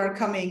speakers who are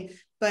coming.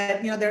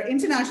 But, you know, there are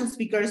international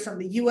speakers from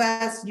the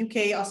US,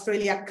 UK,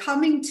 Australia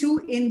coming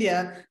to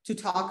India to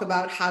talk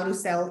about how to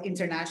sell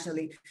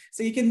internationally.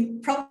 So you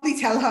can probably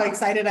tell how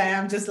excited I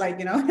am just like,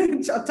 you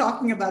know,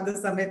 talking about the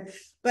summit.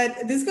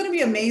 But this is going to be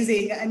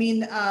amazing. I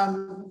mean,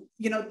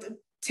 you know,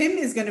 Tim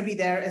is going to be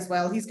there as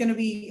well. He's going to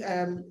be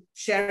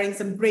sharing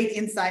some great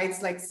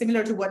insights, like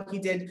similar to what he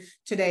did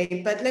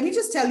today. But let me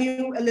just tell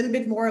you a little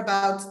bit more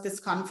about this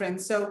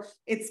conference. So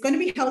it's going to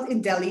be held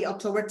in Delhi,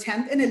 October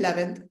 10th and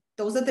 11th.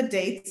 Those are the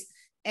dates.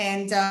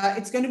 And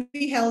it's going to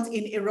be held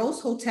in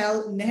Eros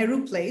Hotel,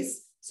 Nehru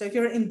Place. So if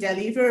you're in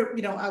Delhi, if you're,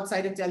 you know,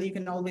 outside of Delhi, you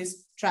can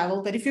always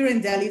travel. But if you're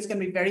in Delhi, it's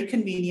going to be very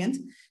convenient.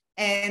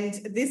 And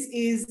this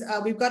is,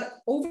 we've got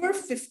over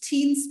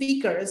 15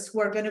 speakers who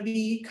are going to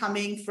be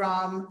coming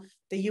from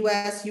the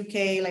US,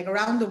 UK, like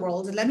around the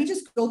world. And let me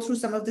just go through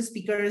some of the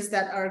speakers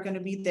that are going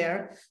to be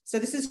there. So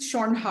this is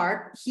Sean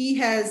Hart. He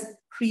has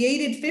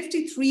created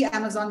 53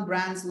 Amazon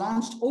brands,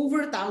 launched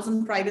over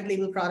 1,000 private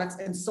label products,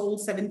 and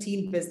sold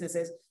 17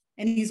 businesses.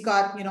 And he's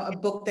got, you know, a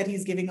book that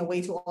he's giving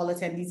away to all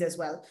attendees as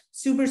well.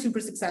 Super, super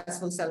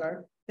successful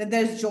seller. Then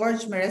there's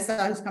George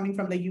Marissa, who's coming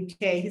from the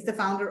UK. He's the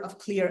founder of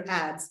Clear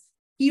Ads.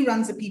 He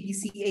runs a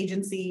PPC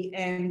agency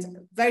and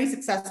very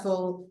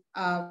successful,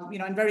 you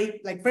know, and very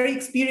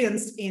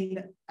experienced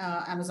in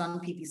Amazon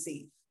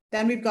PPC.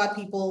 Then we've got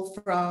people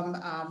from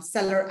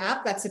Seller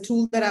App. That's a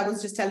tool that I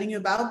was just telling you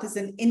about. This is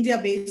an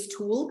India-based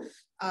tool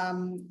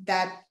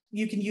that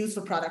you can use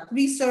for product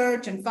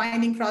research and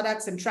finding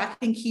products and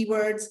tracking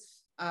keywords.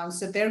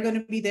 So they're going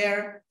to be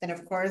there. Then,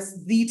 of course,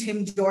 the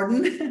Tim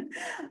Jordan.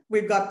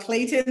 We've got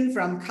Clayton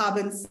from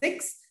Carbon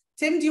 6.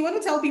 Tim, do you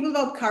want to tell people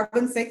about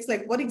Carbon 6?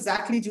 Like, what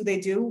exactly do they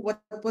do?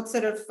 What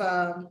sort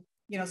of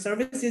you know,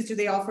 services do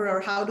they offer, or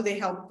how do they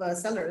help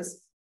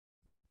sellers?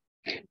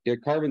 Yeah,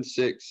 Carbon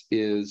 6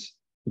 is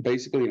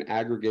basically an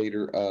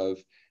aggregator of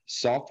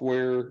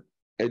software,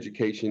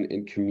 education,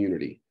 and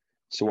community.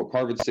 So what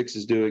Carbon 6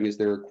 is doing is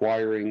they're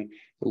acquiring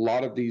a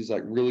lot of these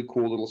like really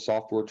cool little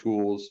software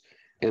tools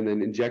and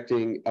then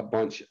injecting a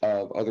bunch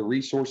of other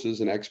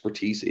resources and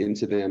expertise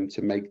into them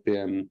to make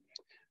them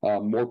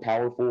more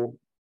powerful,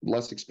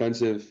 less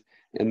expensive.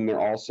 And they're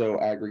also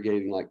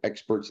aggregating like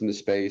experts in the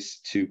space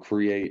to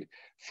create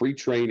free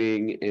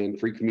training and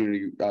free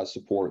community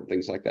support and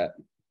things like that.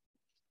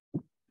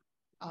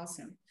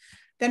 Awesome.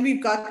 Then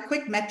we've got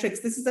Quick Metrics.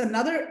 This is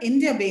another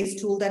India-based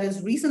tool that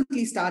has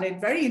recently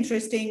started. Very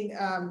interesting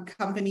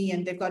company,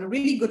 and they've got a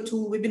really good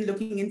tool. We've been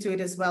looking into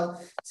it as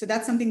well. So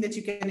that's something that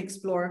you can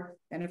explore.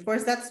 And of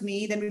course, that's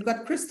me. Then we've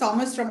got Chris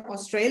Thomas from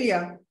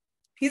Australia.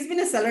 He's been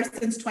a seller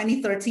since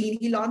 2013.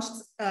 He launched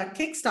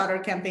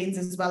Kickstarter campaigns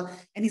as well.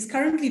 And he's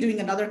currently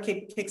doing another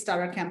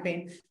Kickstarter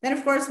campaign. Then,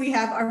 of course, we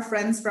have our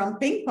friends from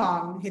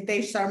PingPong.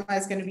 Hitesh Sharma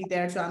is going to be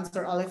there to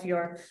answer all of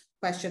your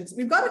questions.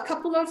 We've got a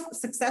couple of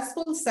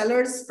successful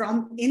sellers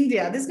from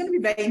India. This is going to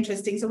be very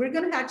interesting. So we're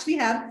going to actually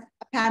have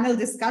a panel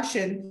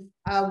discussion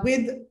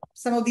with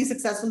some of these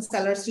successful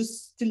sellers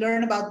just to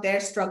learn about their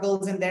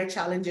struggles and their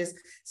challenges.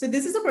 So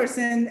this is a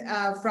person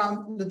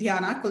from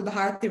Ludhiana called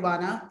Bahar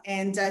Tiwana,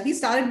 and he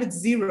started with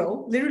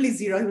zero, literally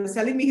zero. He was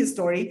telling me his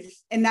story,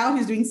 and now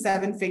he's doing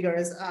 7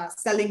 figures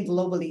selling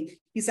globally.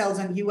 He sells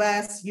on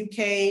US,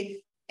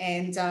 UK,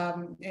 and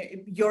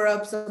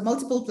Europe, so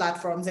multiple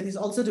platforms, and he's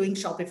also doing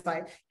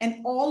Shopify.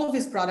 And all of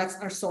his products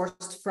are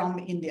sourced from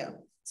India.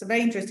 So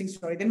very interesting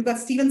story. Then we've got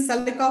Steven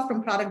Selikoff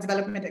from Product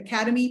Development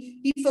Academy.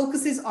 He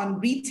focuses on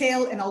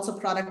retail and also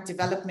product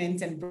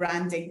development and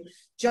branding.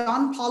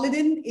 John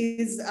Polidin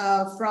is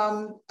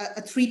from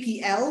a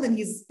 3PL, and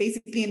he's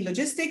basically in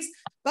logistics.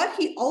 but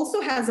he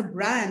also has a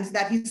brand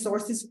that he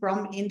sources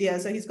from India.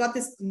 So he's got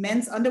this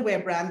men's underwear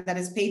brand that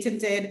is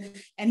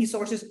patented, and he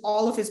sources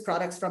all of his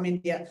products from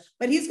India.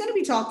 But he's going to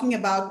be talking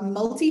about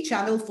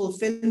multi-channel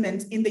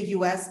fulfillment in the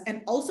US,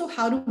 and also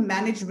how to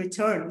manage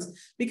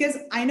returns, because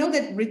I know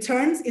that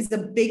returns is a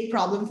big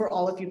problem for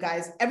all of you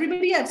guys.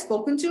 Everybody I've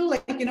spoken to,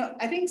 like,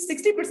 I think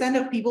 60%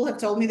 of people have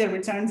told me that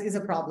returns is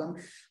a problem.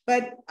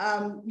 But,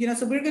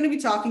 so we're going to be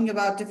talking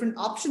about different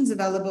options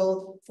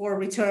available for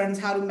returns,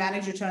 how to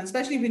manage returns,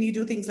 especially when you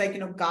do things like,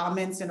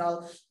 garments and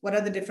all. What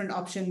are the different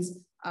options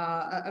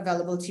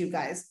available to you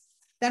guys?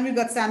 Then we've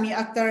got Sami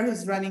Akhtar,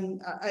 who's running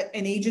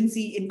an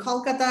agency in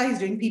Kolkata. He's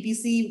doing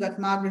PPC. We've got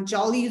Margaret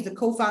Jolly, who's the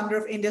co-founder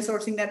of India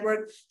Sourcing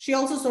Network. She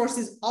also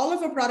sources all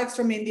of her products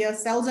from India,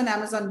 sells on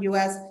Amazon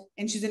US,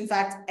 and she's in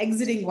fact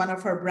exiting one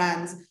of her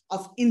brands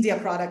of India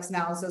products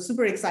now. So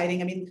super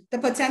exciting. I mean, the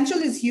potential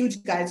is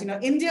huge, guys.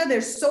 India,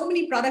 there's so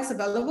many products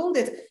available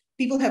that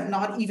people have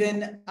not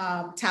even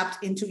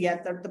tapped into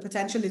yet. The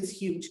potential is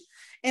huge.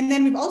 And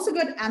then we've also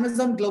got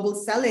Amazon Global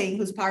Selling,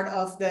 who's part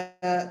of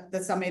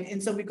the summit.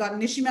 And so we've got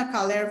Nishima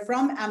Kaler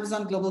from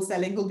Amazon Global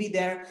Selling, who'll be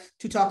there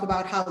to talk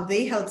about how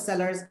they help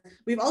sellers.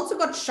 We've also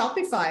got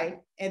Shopify,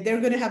 and they're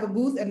going to have a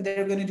booth and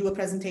they're going to do a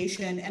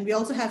presentation. And we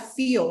also have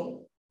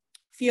FIO.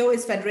 FIO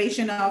is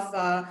Federation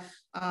of,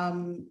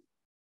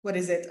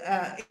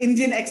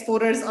 Indian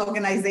Exporters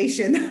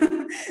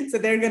Organization. So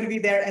they're going to be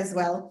there as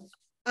well.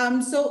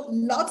 So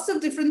lots of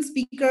different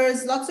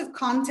speakers, lots of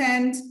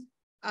content,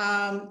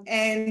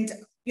 and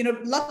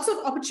lots of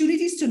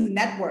opportunities to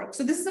network.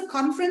 So this is a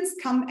conference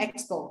come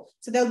expo.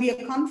 So there'll be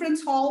a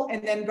conference hall,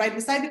 and then right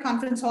beside the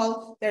conference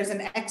hall, there's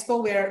an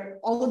expo where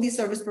all of these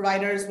service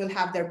providers will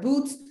have their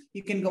booths.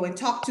 You can go and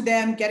talk to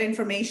them, get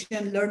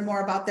information, learn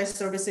more about their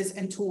services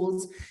and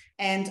tools,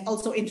 and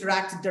also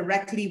interact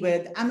directly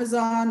with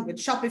Amazon, with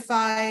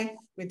Shopify,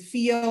 with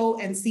FIO,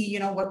 and see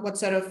what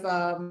sort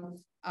of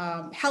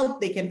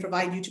help they can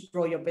provide you to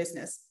grow your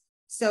business.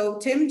 So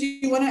Tim, do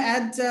you want to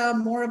add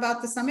more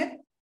about the summit?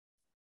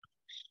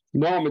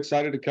 No, I'm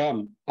excited to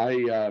come.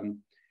 I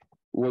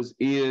was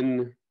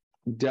in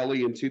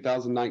Delhi in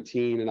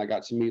 2019, and I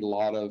got to meet a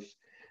lot of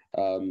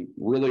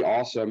really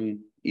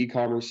awesome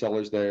e-commerce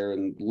sellers there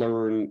and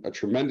learn a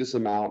tremendous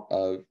amount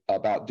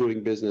about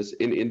doing business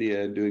in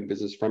India and doing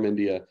business from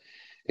India.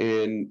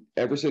 And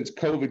ever since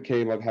COVID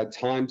came, I've had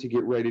time to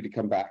get ready to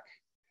come back.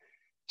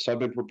 So I've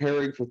been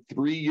preparing for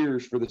 3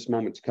 years for this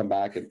moment to come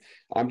back. And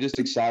I'm just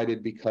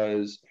excited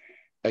because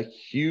a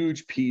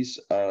huge piece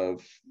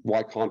of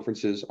why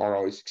conferences are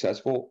always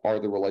successful are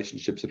the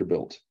relationships that are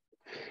built.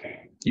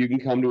 You can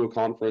come to a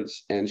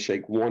conference and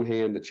shake one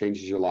hand that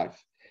changes your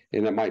life.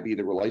 And that might be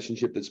the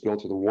relationship that's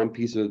built, or the one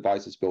piece of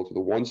advice that's built, or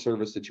the one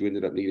service that you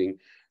ended up needing,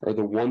 or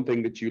the one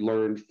thing that you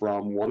learned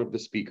from one of the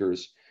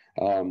speakers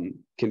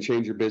can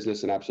change your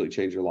business and absolutely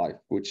change your life,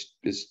 which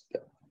is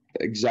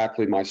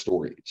exactly my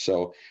story.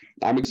 So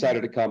I'm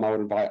excited to come. I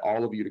would invite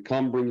all of you to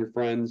come, bring your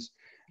friends.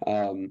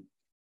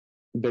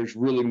 There's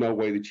really no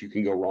way that you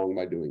can go wrong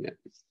by doing it.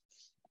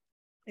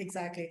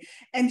 Exactly.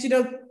 And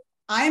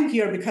I'm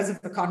here because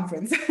of the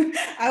conference.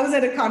 I was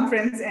at a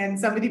conference and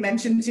somebody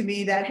mentioned to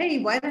me that, hey,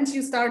 why don't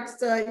you start,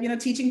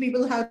 teaching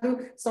people how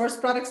to source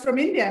products from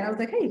India? And I was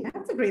like, hey,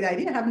 that's a great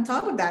idea. I haven't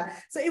thought of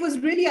that. So it was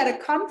really at a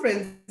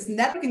conference,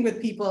 networking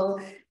with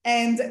people.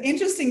 And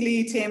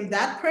interestingly, Tim,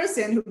 that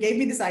person who gave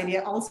me this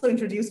idea also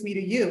introduced me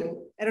to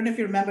you. I don't know if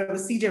you remember, it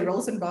was CJ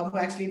Rosenbaum who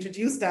actually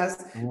introduced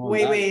us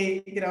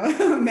way,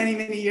 many,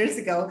 many years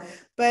ago.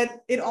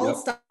 But it all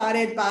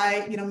started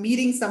by,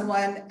 meeting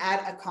someone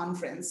at a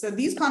conference. So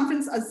these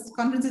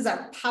conferences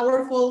are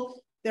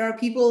powerful. There are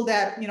people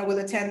that, will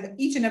attend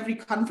each and every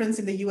conference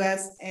in the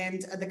US,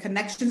 and the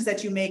connections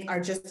that you make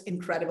are just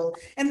incredible.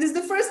 And this is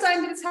the first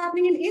time that it's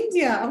happening in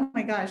India. Oh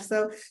my gosh.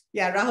 So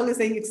yeah, Rahul is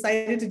saying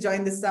excited to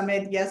join the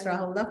summit. Yes,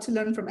 Rahul, love to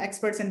learn from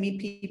experts and meet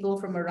people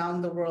from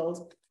around the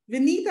world.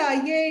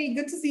 Vinita, yay,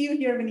 good to see you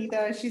here,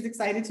 Vinita. She's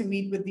excited to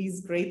meet with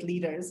these great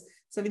leaders.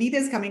 So Vinita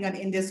is coming on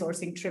India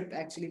sourcing trip,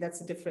 actually,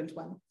 that's a different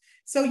one.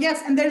 So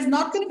yes, and there's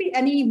not going to be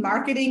any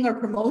marketing or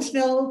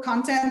promotional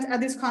content at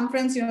this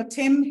conference.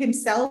 Tim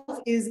himself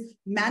is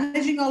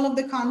managing all of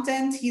the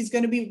content. He's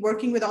going to be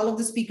working with all of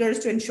the speakers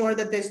to ensure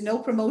that there's no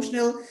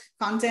promotional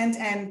content.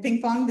 And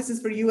PingPong, this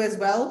is for you as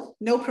well.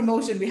 No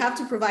promotion. We have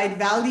to provide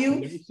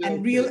value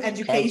and real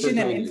education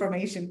and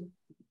information.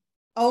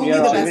 Only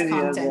the best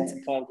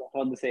content.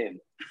 For the same.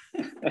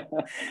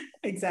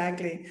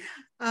 Exactly.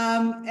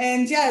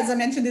 And yeah, as I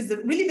mentioned, this is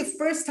really the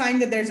first time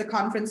that there's a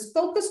conference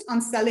focused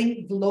on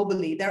selling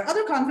globally. There are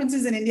other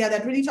conferences in India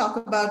that really talk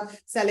about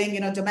selling,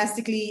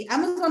 domestically.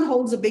 Amazon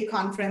holds a big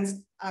conference.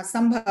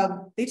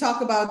 Sambhav, they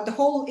talk about the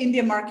whole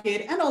India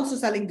market and also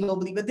selling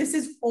globally, but this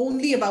is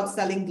only about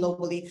selling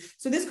globally.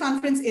 So this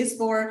conference is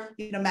for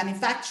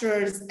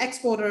manufacturers,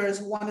 exporters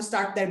who want to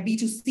start their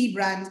B2C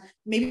brand.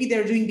 Maybe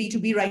they're doing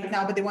B2B right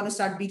now, but they want to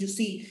start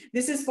B2C.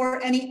 This is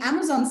for any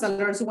Amazon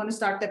sellers who want to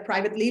start their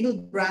private label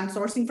brand,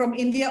 sourcing from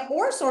India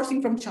or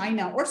sourcing from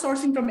China or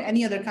sourcing from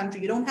any other country.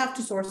 You don't have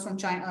to source from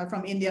China,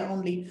 from India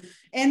only.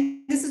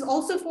 And this is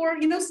also for,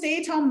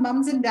 stay-at-home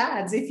moms and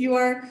dads. If you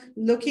are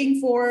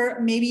looking for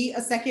maybe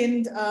a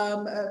second,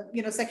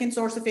 second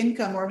source of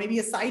income, or maybe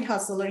a side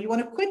hustle, or you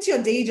want to quit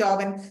your day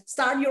job and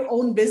start your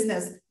own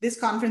business, this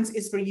conference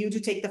is for you to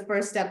take the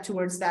first step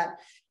towards that.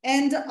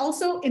 And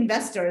also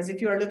investors, if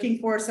you are looking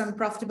for some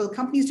profitable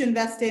companies to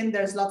invest in,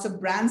 there's lots of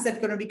brands that are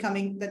going to be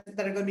coming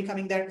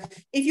there.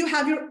 If you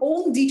have your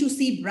own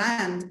D2C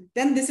brand,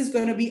 then this is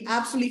going to be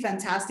absolutely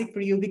fantastic for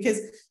you, because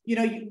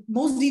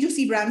most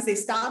D2C brands, they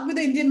start with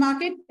the Indian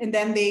market and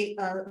then they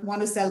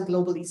want to sell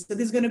globally. So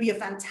this is going to be a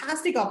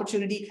fantastic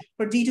opportunity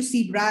for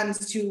D2C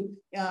brands to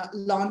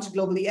launch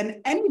globally.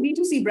 And any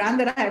D2C brand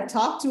that I have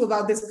talked to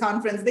about this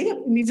conference, they have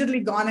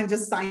immediately gone and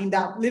just signed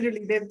up.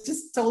 Literally, they've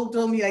just told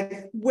me,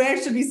 like,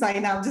 where should we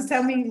sign up? Just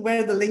tell me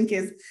where the link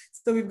is.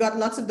 So we've got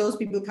lots of those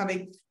people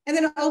coming. And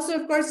then also,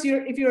 of course,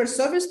 if you're a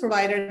service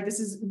provider, this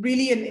is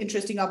really an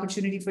interesting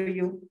opportunity for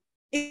you.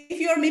 If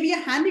you're maybe a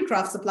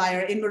handicraft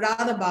supplier in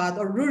Muradabad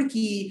or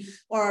Roorkee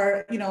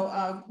or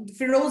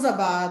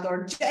Firozabad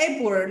or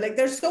Jaipur, like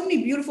there's so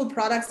many beautiful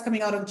products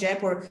coming out of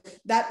Jaipur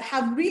that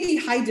have really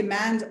high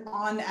demand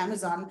on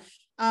Amazon.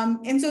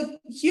 And so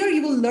here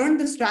you will learn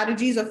the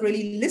strategies of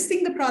really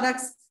listing the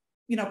products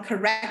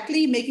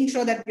correctly, making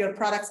sure that your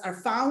products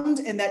are found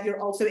and that you're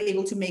also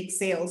able to make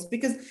sales,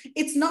 because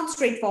it's not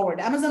straightforward.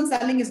 Amazon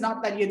selling is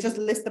not that you just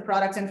list the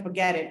products and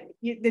forget it.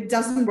 It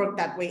doesn't work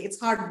that way. It's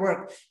hard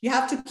work. You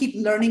have to keep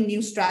learning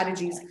new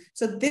strategies.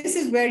 So this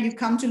is where you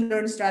come to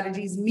learn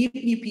strategies, meet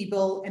new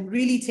people, and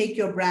really take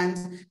your brand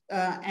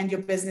and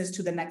your business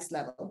to the next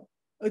level.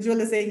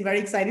 Ujjwal is saying, very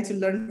excited to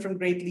learn from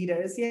great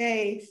leaders.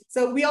 Yay.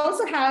 So we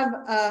also have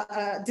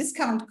a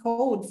discount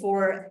code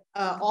for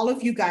all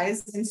of you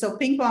guys. And so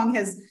PingPong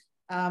has,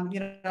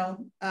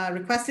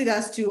 requested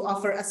us to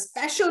offer a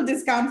special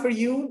discount for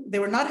you. They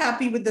were not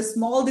happy with the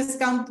small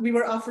discount we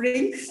were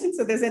offering.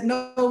 So they said,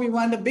 no, we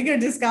want a bigger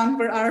discount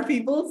for our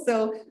people.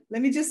 So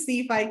let me just see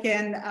if I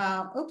can,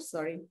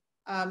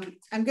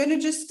 I'm going to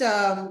just,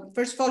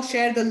 first of all,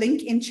 share the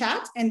link in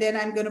chat, and then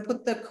I'm going to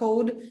put the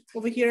code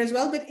over here as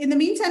well. But in the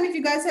meantime, if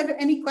you guys have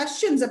any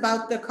questions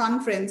about the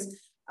conference,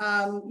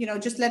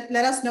 just let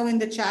us know in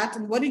the chat.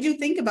 And what did you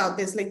think about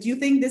this? Like, do you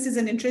think this is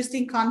an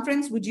interesting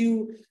conference? Would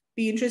you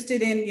be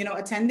interested in,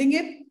 attending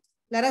it?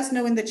 Let us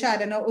know in the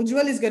chat. I know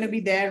Ujjwal is going to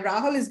be there.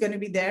 Rahul is going to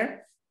be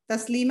there.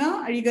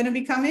 Taslima, are you going to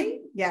be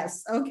coming?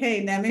 Yes.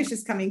 Okay. Namish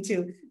is coming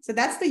too. So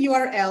that's the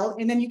URL.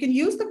 And then you can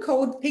use the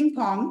code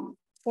PingPong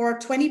for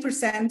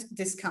 20%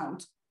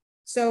 discount.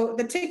 So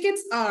the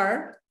tickets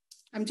are,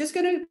 I'm just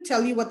going to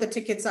tell you what the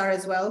tickets are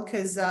as well,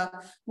 because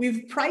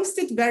we've priced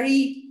it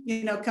very,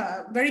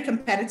 very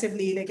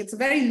competitively. Like, it's a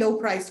very low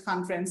priced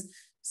conference.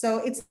 So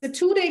it's the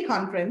 2-day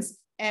conference.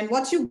 And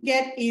what you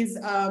get is,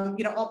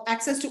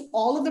 access to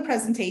all of the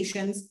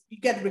presentations. You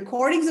get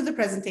recordings of the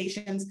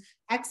presentations,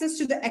 access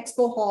to the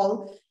expo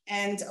hall.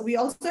 And we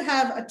also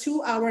have a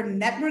 2-hour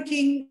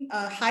networking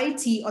high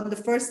tea on the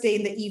first day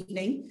in the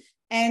evening.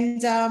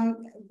 And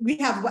we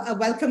have a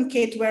welcome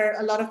kit where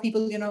a lot of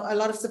people, a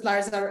lot of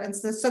suppliers and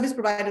service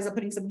providers are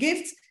putting some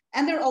gifts,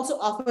 and there are also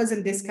offers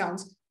and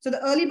discounts. So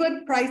the early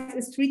bird price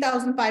is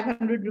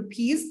 3,500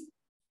 rupees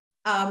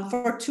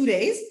for 2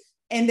 days.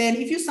 And then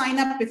if you sign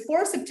up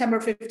before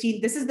September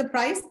 15th, this is the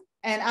price.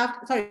 And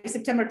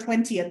September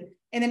 20th.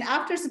 And then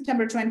after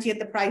September 20th,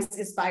 the price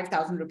is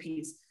 5,000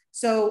 rupees.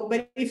 So,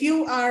 but if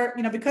you are,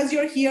 because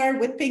you're here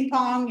with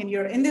PingPong and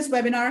you're in this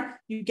webinar,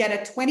 you get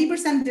a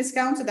 20%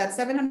 discount. So that's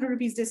 700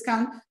 rupees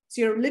discount. So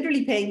you're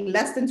literally paying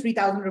less than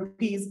 3,000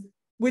 rupees,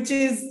 which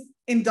is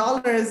in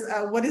dollars.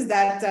 What is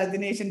that,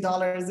 Dinesh, in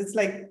dollars? It's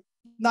like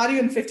not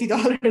even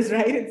 $50,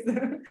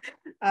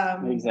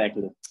 right?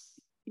 Exactly.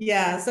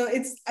 Yeah. So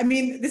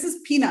this is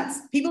peanuts.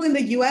 People in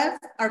the US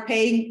are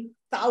paying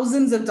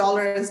thousands of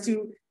dollars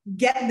to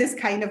get this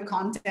kind of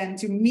content,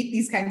 to meet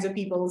these kinds of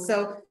people.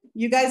 So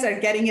you guys are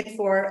getting it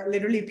for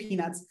literally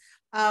peanuts.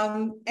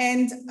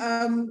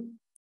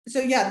 So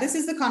yeah, this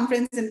is the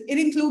conference, and it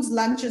includes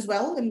lunch as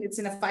well. And it's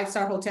in a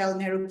 5-star hotel,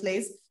 Nehru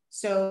Place.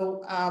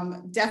 So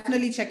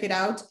definitely check it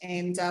out.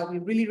 And we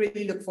really,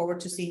 really look forward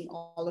to seeing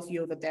all of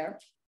you over there.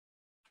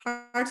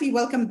 Hearty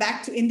welcome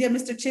back to India,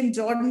 Mr. Chim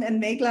Jordan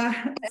and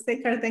Meghla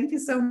Sekar. Thank you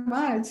so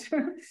much.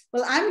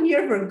 Well, I'm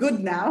here for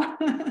good now,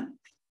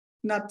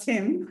 not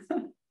Tim.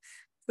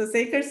 So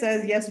Sekar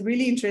says, yes,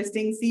 really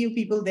interesting. See you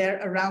people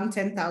there, around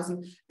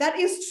 10,000. That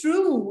is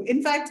true.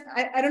 In fact,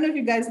 I don't know if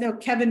you guys know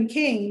Kevin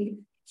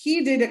King.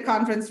 He did a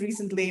conference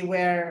recently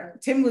where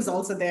Tim was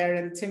also there,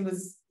 and Tim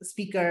was the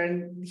speaker,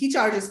 and he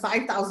charges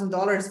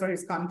 $5,000 for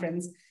his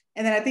conference.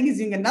 And then I think he's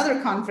doing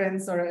another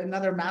conference or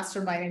another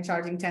mastermind and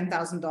charging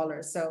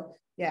 $10,000. So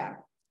yeah,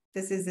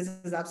 this is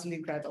absolutely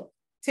incredible.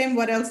 Tim,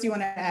 what else do you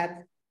want to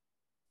add?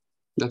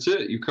 That's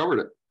it. You covered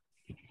it.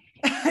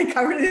 I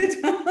covered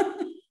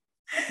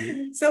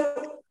it.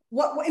 So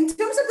what in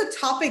terms of the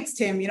topics,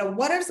 Tim,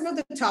 what are some of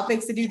the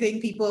topics that you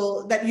think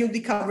that you'll be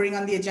covering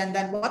on the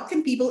agenda, and what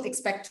can people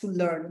expect to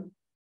learn?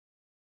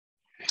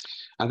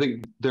 I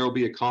think there will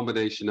be a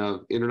combination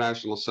of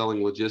international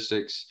selling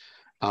logistics,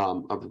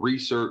 of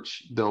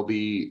research. There'll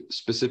be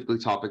specifically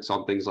topics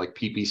on things like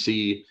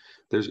PPC.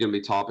 There's going to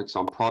be topics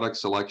on product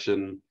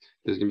selection.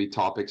 There's going to be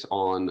topics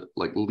on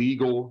like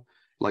legal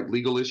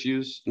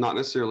issues, not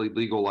necessarily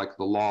legal like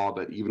the law,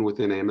 but even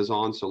within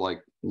Amazon. So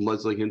like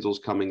Leslie Hensel's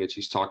coming and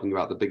she's talking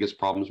about the biggest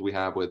problems we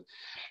have with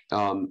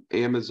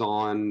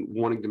Amazon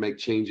wanting to make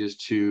changes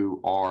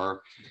to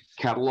our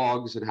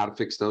catalogs and how to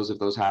fix those if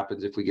those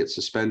happens, if we get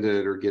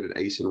suspended or get an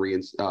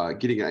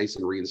getting an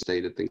ASIN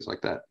reinstated, things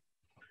like that.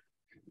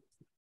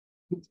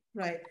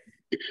 Right.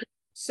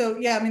 So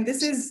yeah, I mean,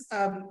 this is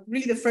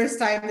really the first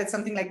time that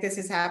something like this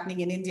is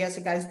happening in India.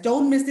 So guys,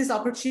 don't miss this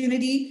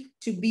opportunity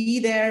to be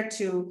there,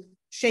 to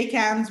shake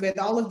hands with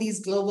all of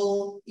these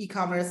global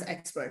e-commerce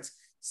experts.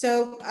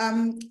 So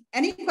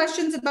any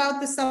questions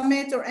about the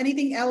summit or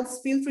anything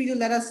else, feel free to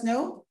let us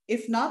know.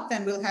 If not,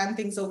 then we'll hand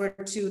things over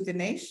to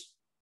Dinesh.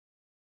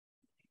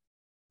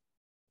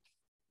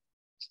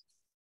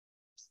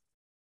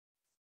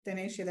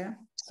 Dinesh, you there?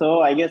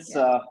 So I guess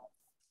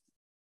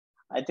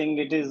I think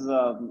it is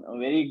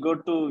very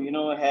good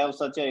to have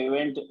such an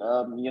event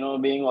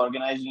being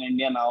organized in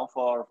India now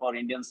for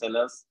Indian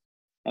sellers,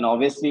 and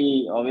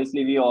obviously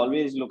we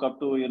always look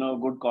up to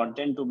good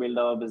content to build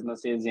our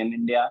businesses in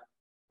India.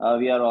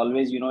 We are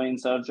always in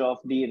search of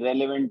the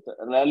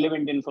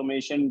relevant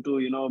information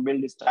to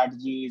build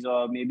strategies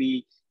or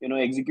maybe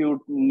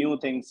execute new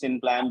things in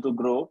plan to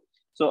grow.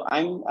 So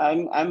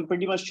I'm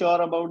pretty much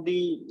sure about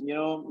the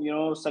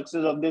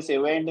success of this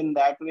event in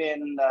that way,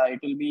 and it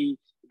will be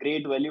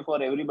great value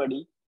for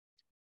everybody.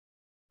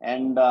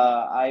 And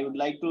I would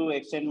like to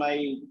extend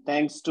my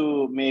thanks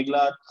to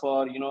Meghla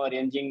for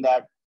arranging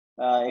that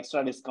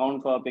extra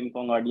discount for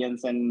PingPong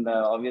audience, and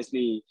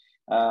obviously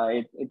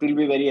it will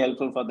be very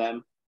helpful for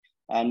them.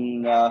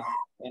 And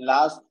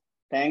last,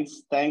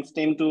 thanks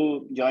team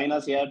to join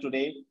us here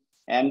today,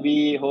 and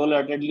we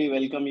wholeheartedly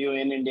welcome you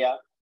in India.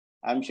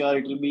 I'm sure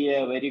it will be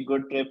a very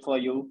good trip for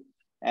you.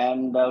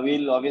 And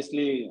we'll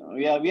obviously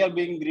we are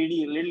being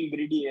greedy, a little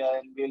greedy,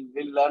 and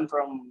we'll learn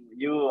from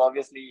you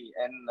obviously,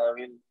 and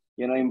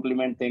we'll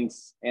implement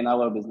things in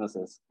our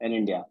businesses in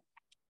India.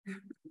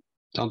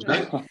 Sounds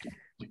great.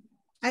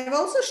 I've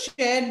also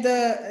shared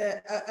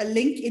a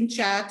link in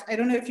chat. I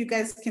don't know if you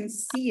guys can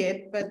see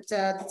it, but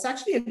it's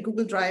actually a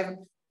Google Drive.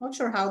 I'm not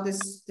sure how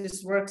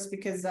this works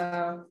because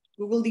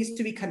Google needs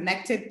to be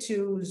connected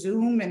to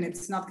Zoom and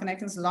it's not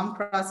connected. It's a long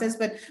process,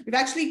 but we've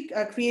actually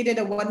created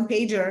a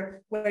one-pager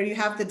where you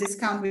have the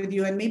discount with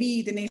you. And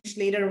maybe Dinesh,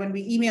 later when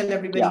we email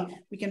everybody,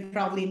 we can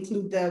probably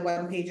include the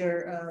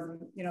one-pager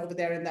over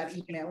there in that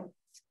email.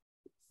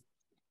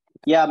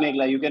 Yeah,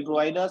 Meghla, you can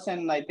provide us,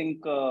 and I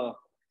think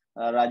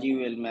Rajiv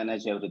will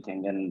manage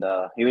everything, and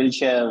he will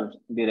share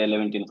the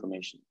relevant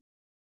information.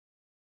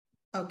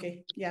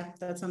 Okay, yeah,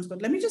 that sounds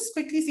good. Let me just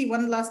quickly see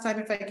one last time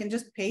if I can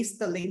just paste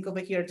the link over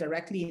here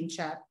directly in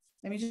chat.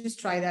 Let me just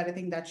try that. I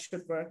think that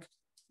should work.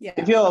 Yeah.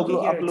 If you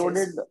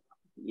uploaded,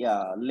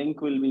 link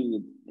will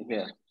be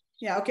here.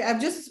 Yeah, okay. I've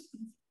just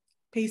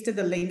pasted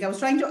the link. I was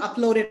trying to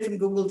upload it from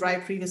Google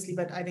Drive previously,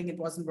 but I think it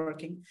wasn't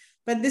working.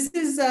 But this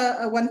is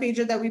a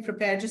one-pager that we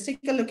prepared. Just take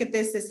a look at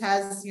this. This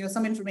has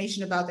some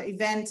information about the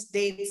event,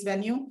 dates,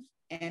 venue,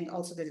 and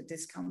also the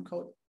discount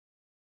code.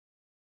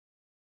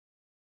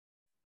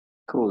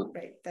 Cool.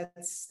 Great.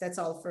 That's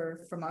all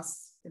from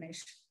us,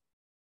 Dinesh.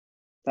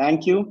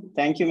 Thank you,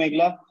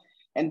 Meghla,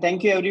 and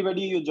thank you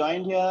everybody who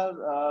joined here.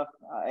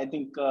 I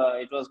think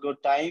it was good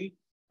time.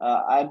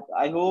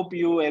 I hope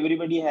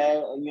everybody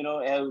have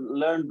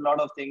learned a lot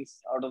of things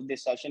out of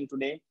this session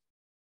today.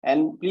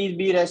 And please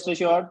be rest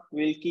assured,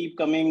 we'll keep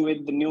coming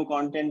with the new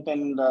content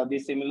and the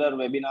similar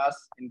webinars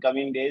in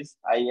coming days.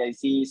 I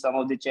see some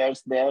of the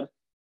chats there,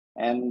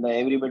 and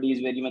everybody is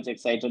very much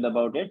excited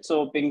about it.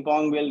 So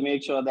PingPong will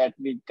make sure that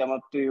we come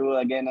up to you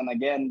again and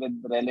again with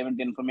relevant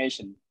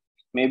information.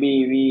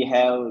 Maybe we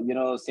have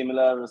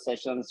similar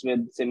sessions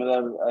with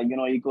similar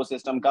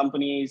ecosystem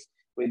companies,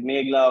 with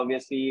Meghla,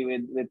 obviously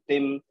with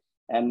Tim,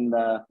 and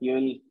you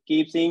will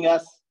keep seeing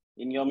us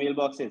in your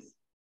mailboxes.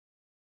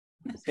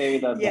 Stay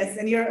with us. Yes,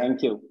 and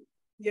thank you.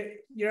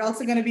 You're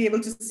also going to be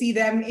able to see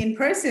them in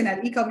person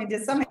at eCom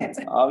India Summit.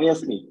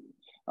 Obviously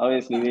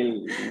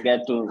we'll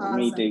get to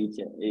meet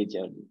each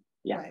other.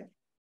 Yeah. Right.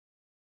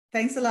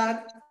 Thanks a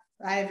lot.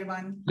 Bye,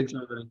 everyone. Thanks,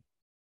 everybody.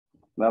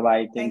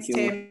 Bye-bye. Thanks, you.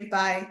 Tim.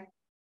 Bye.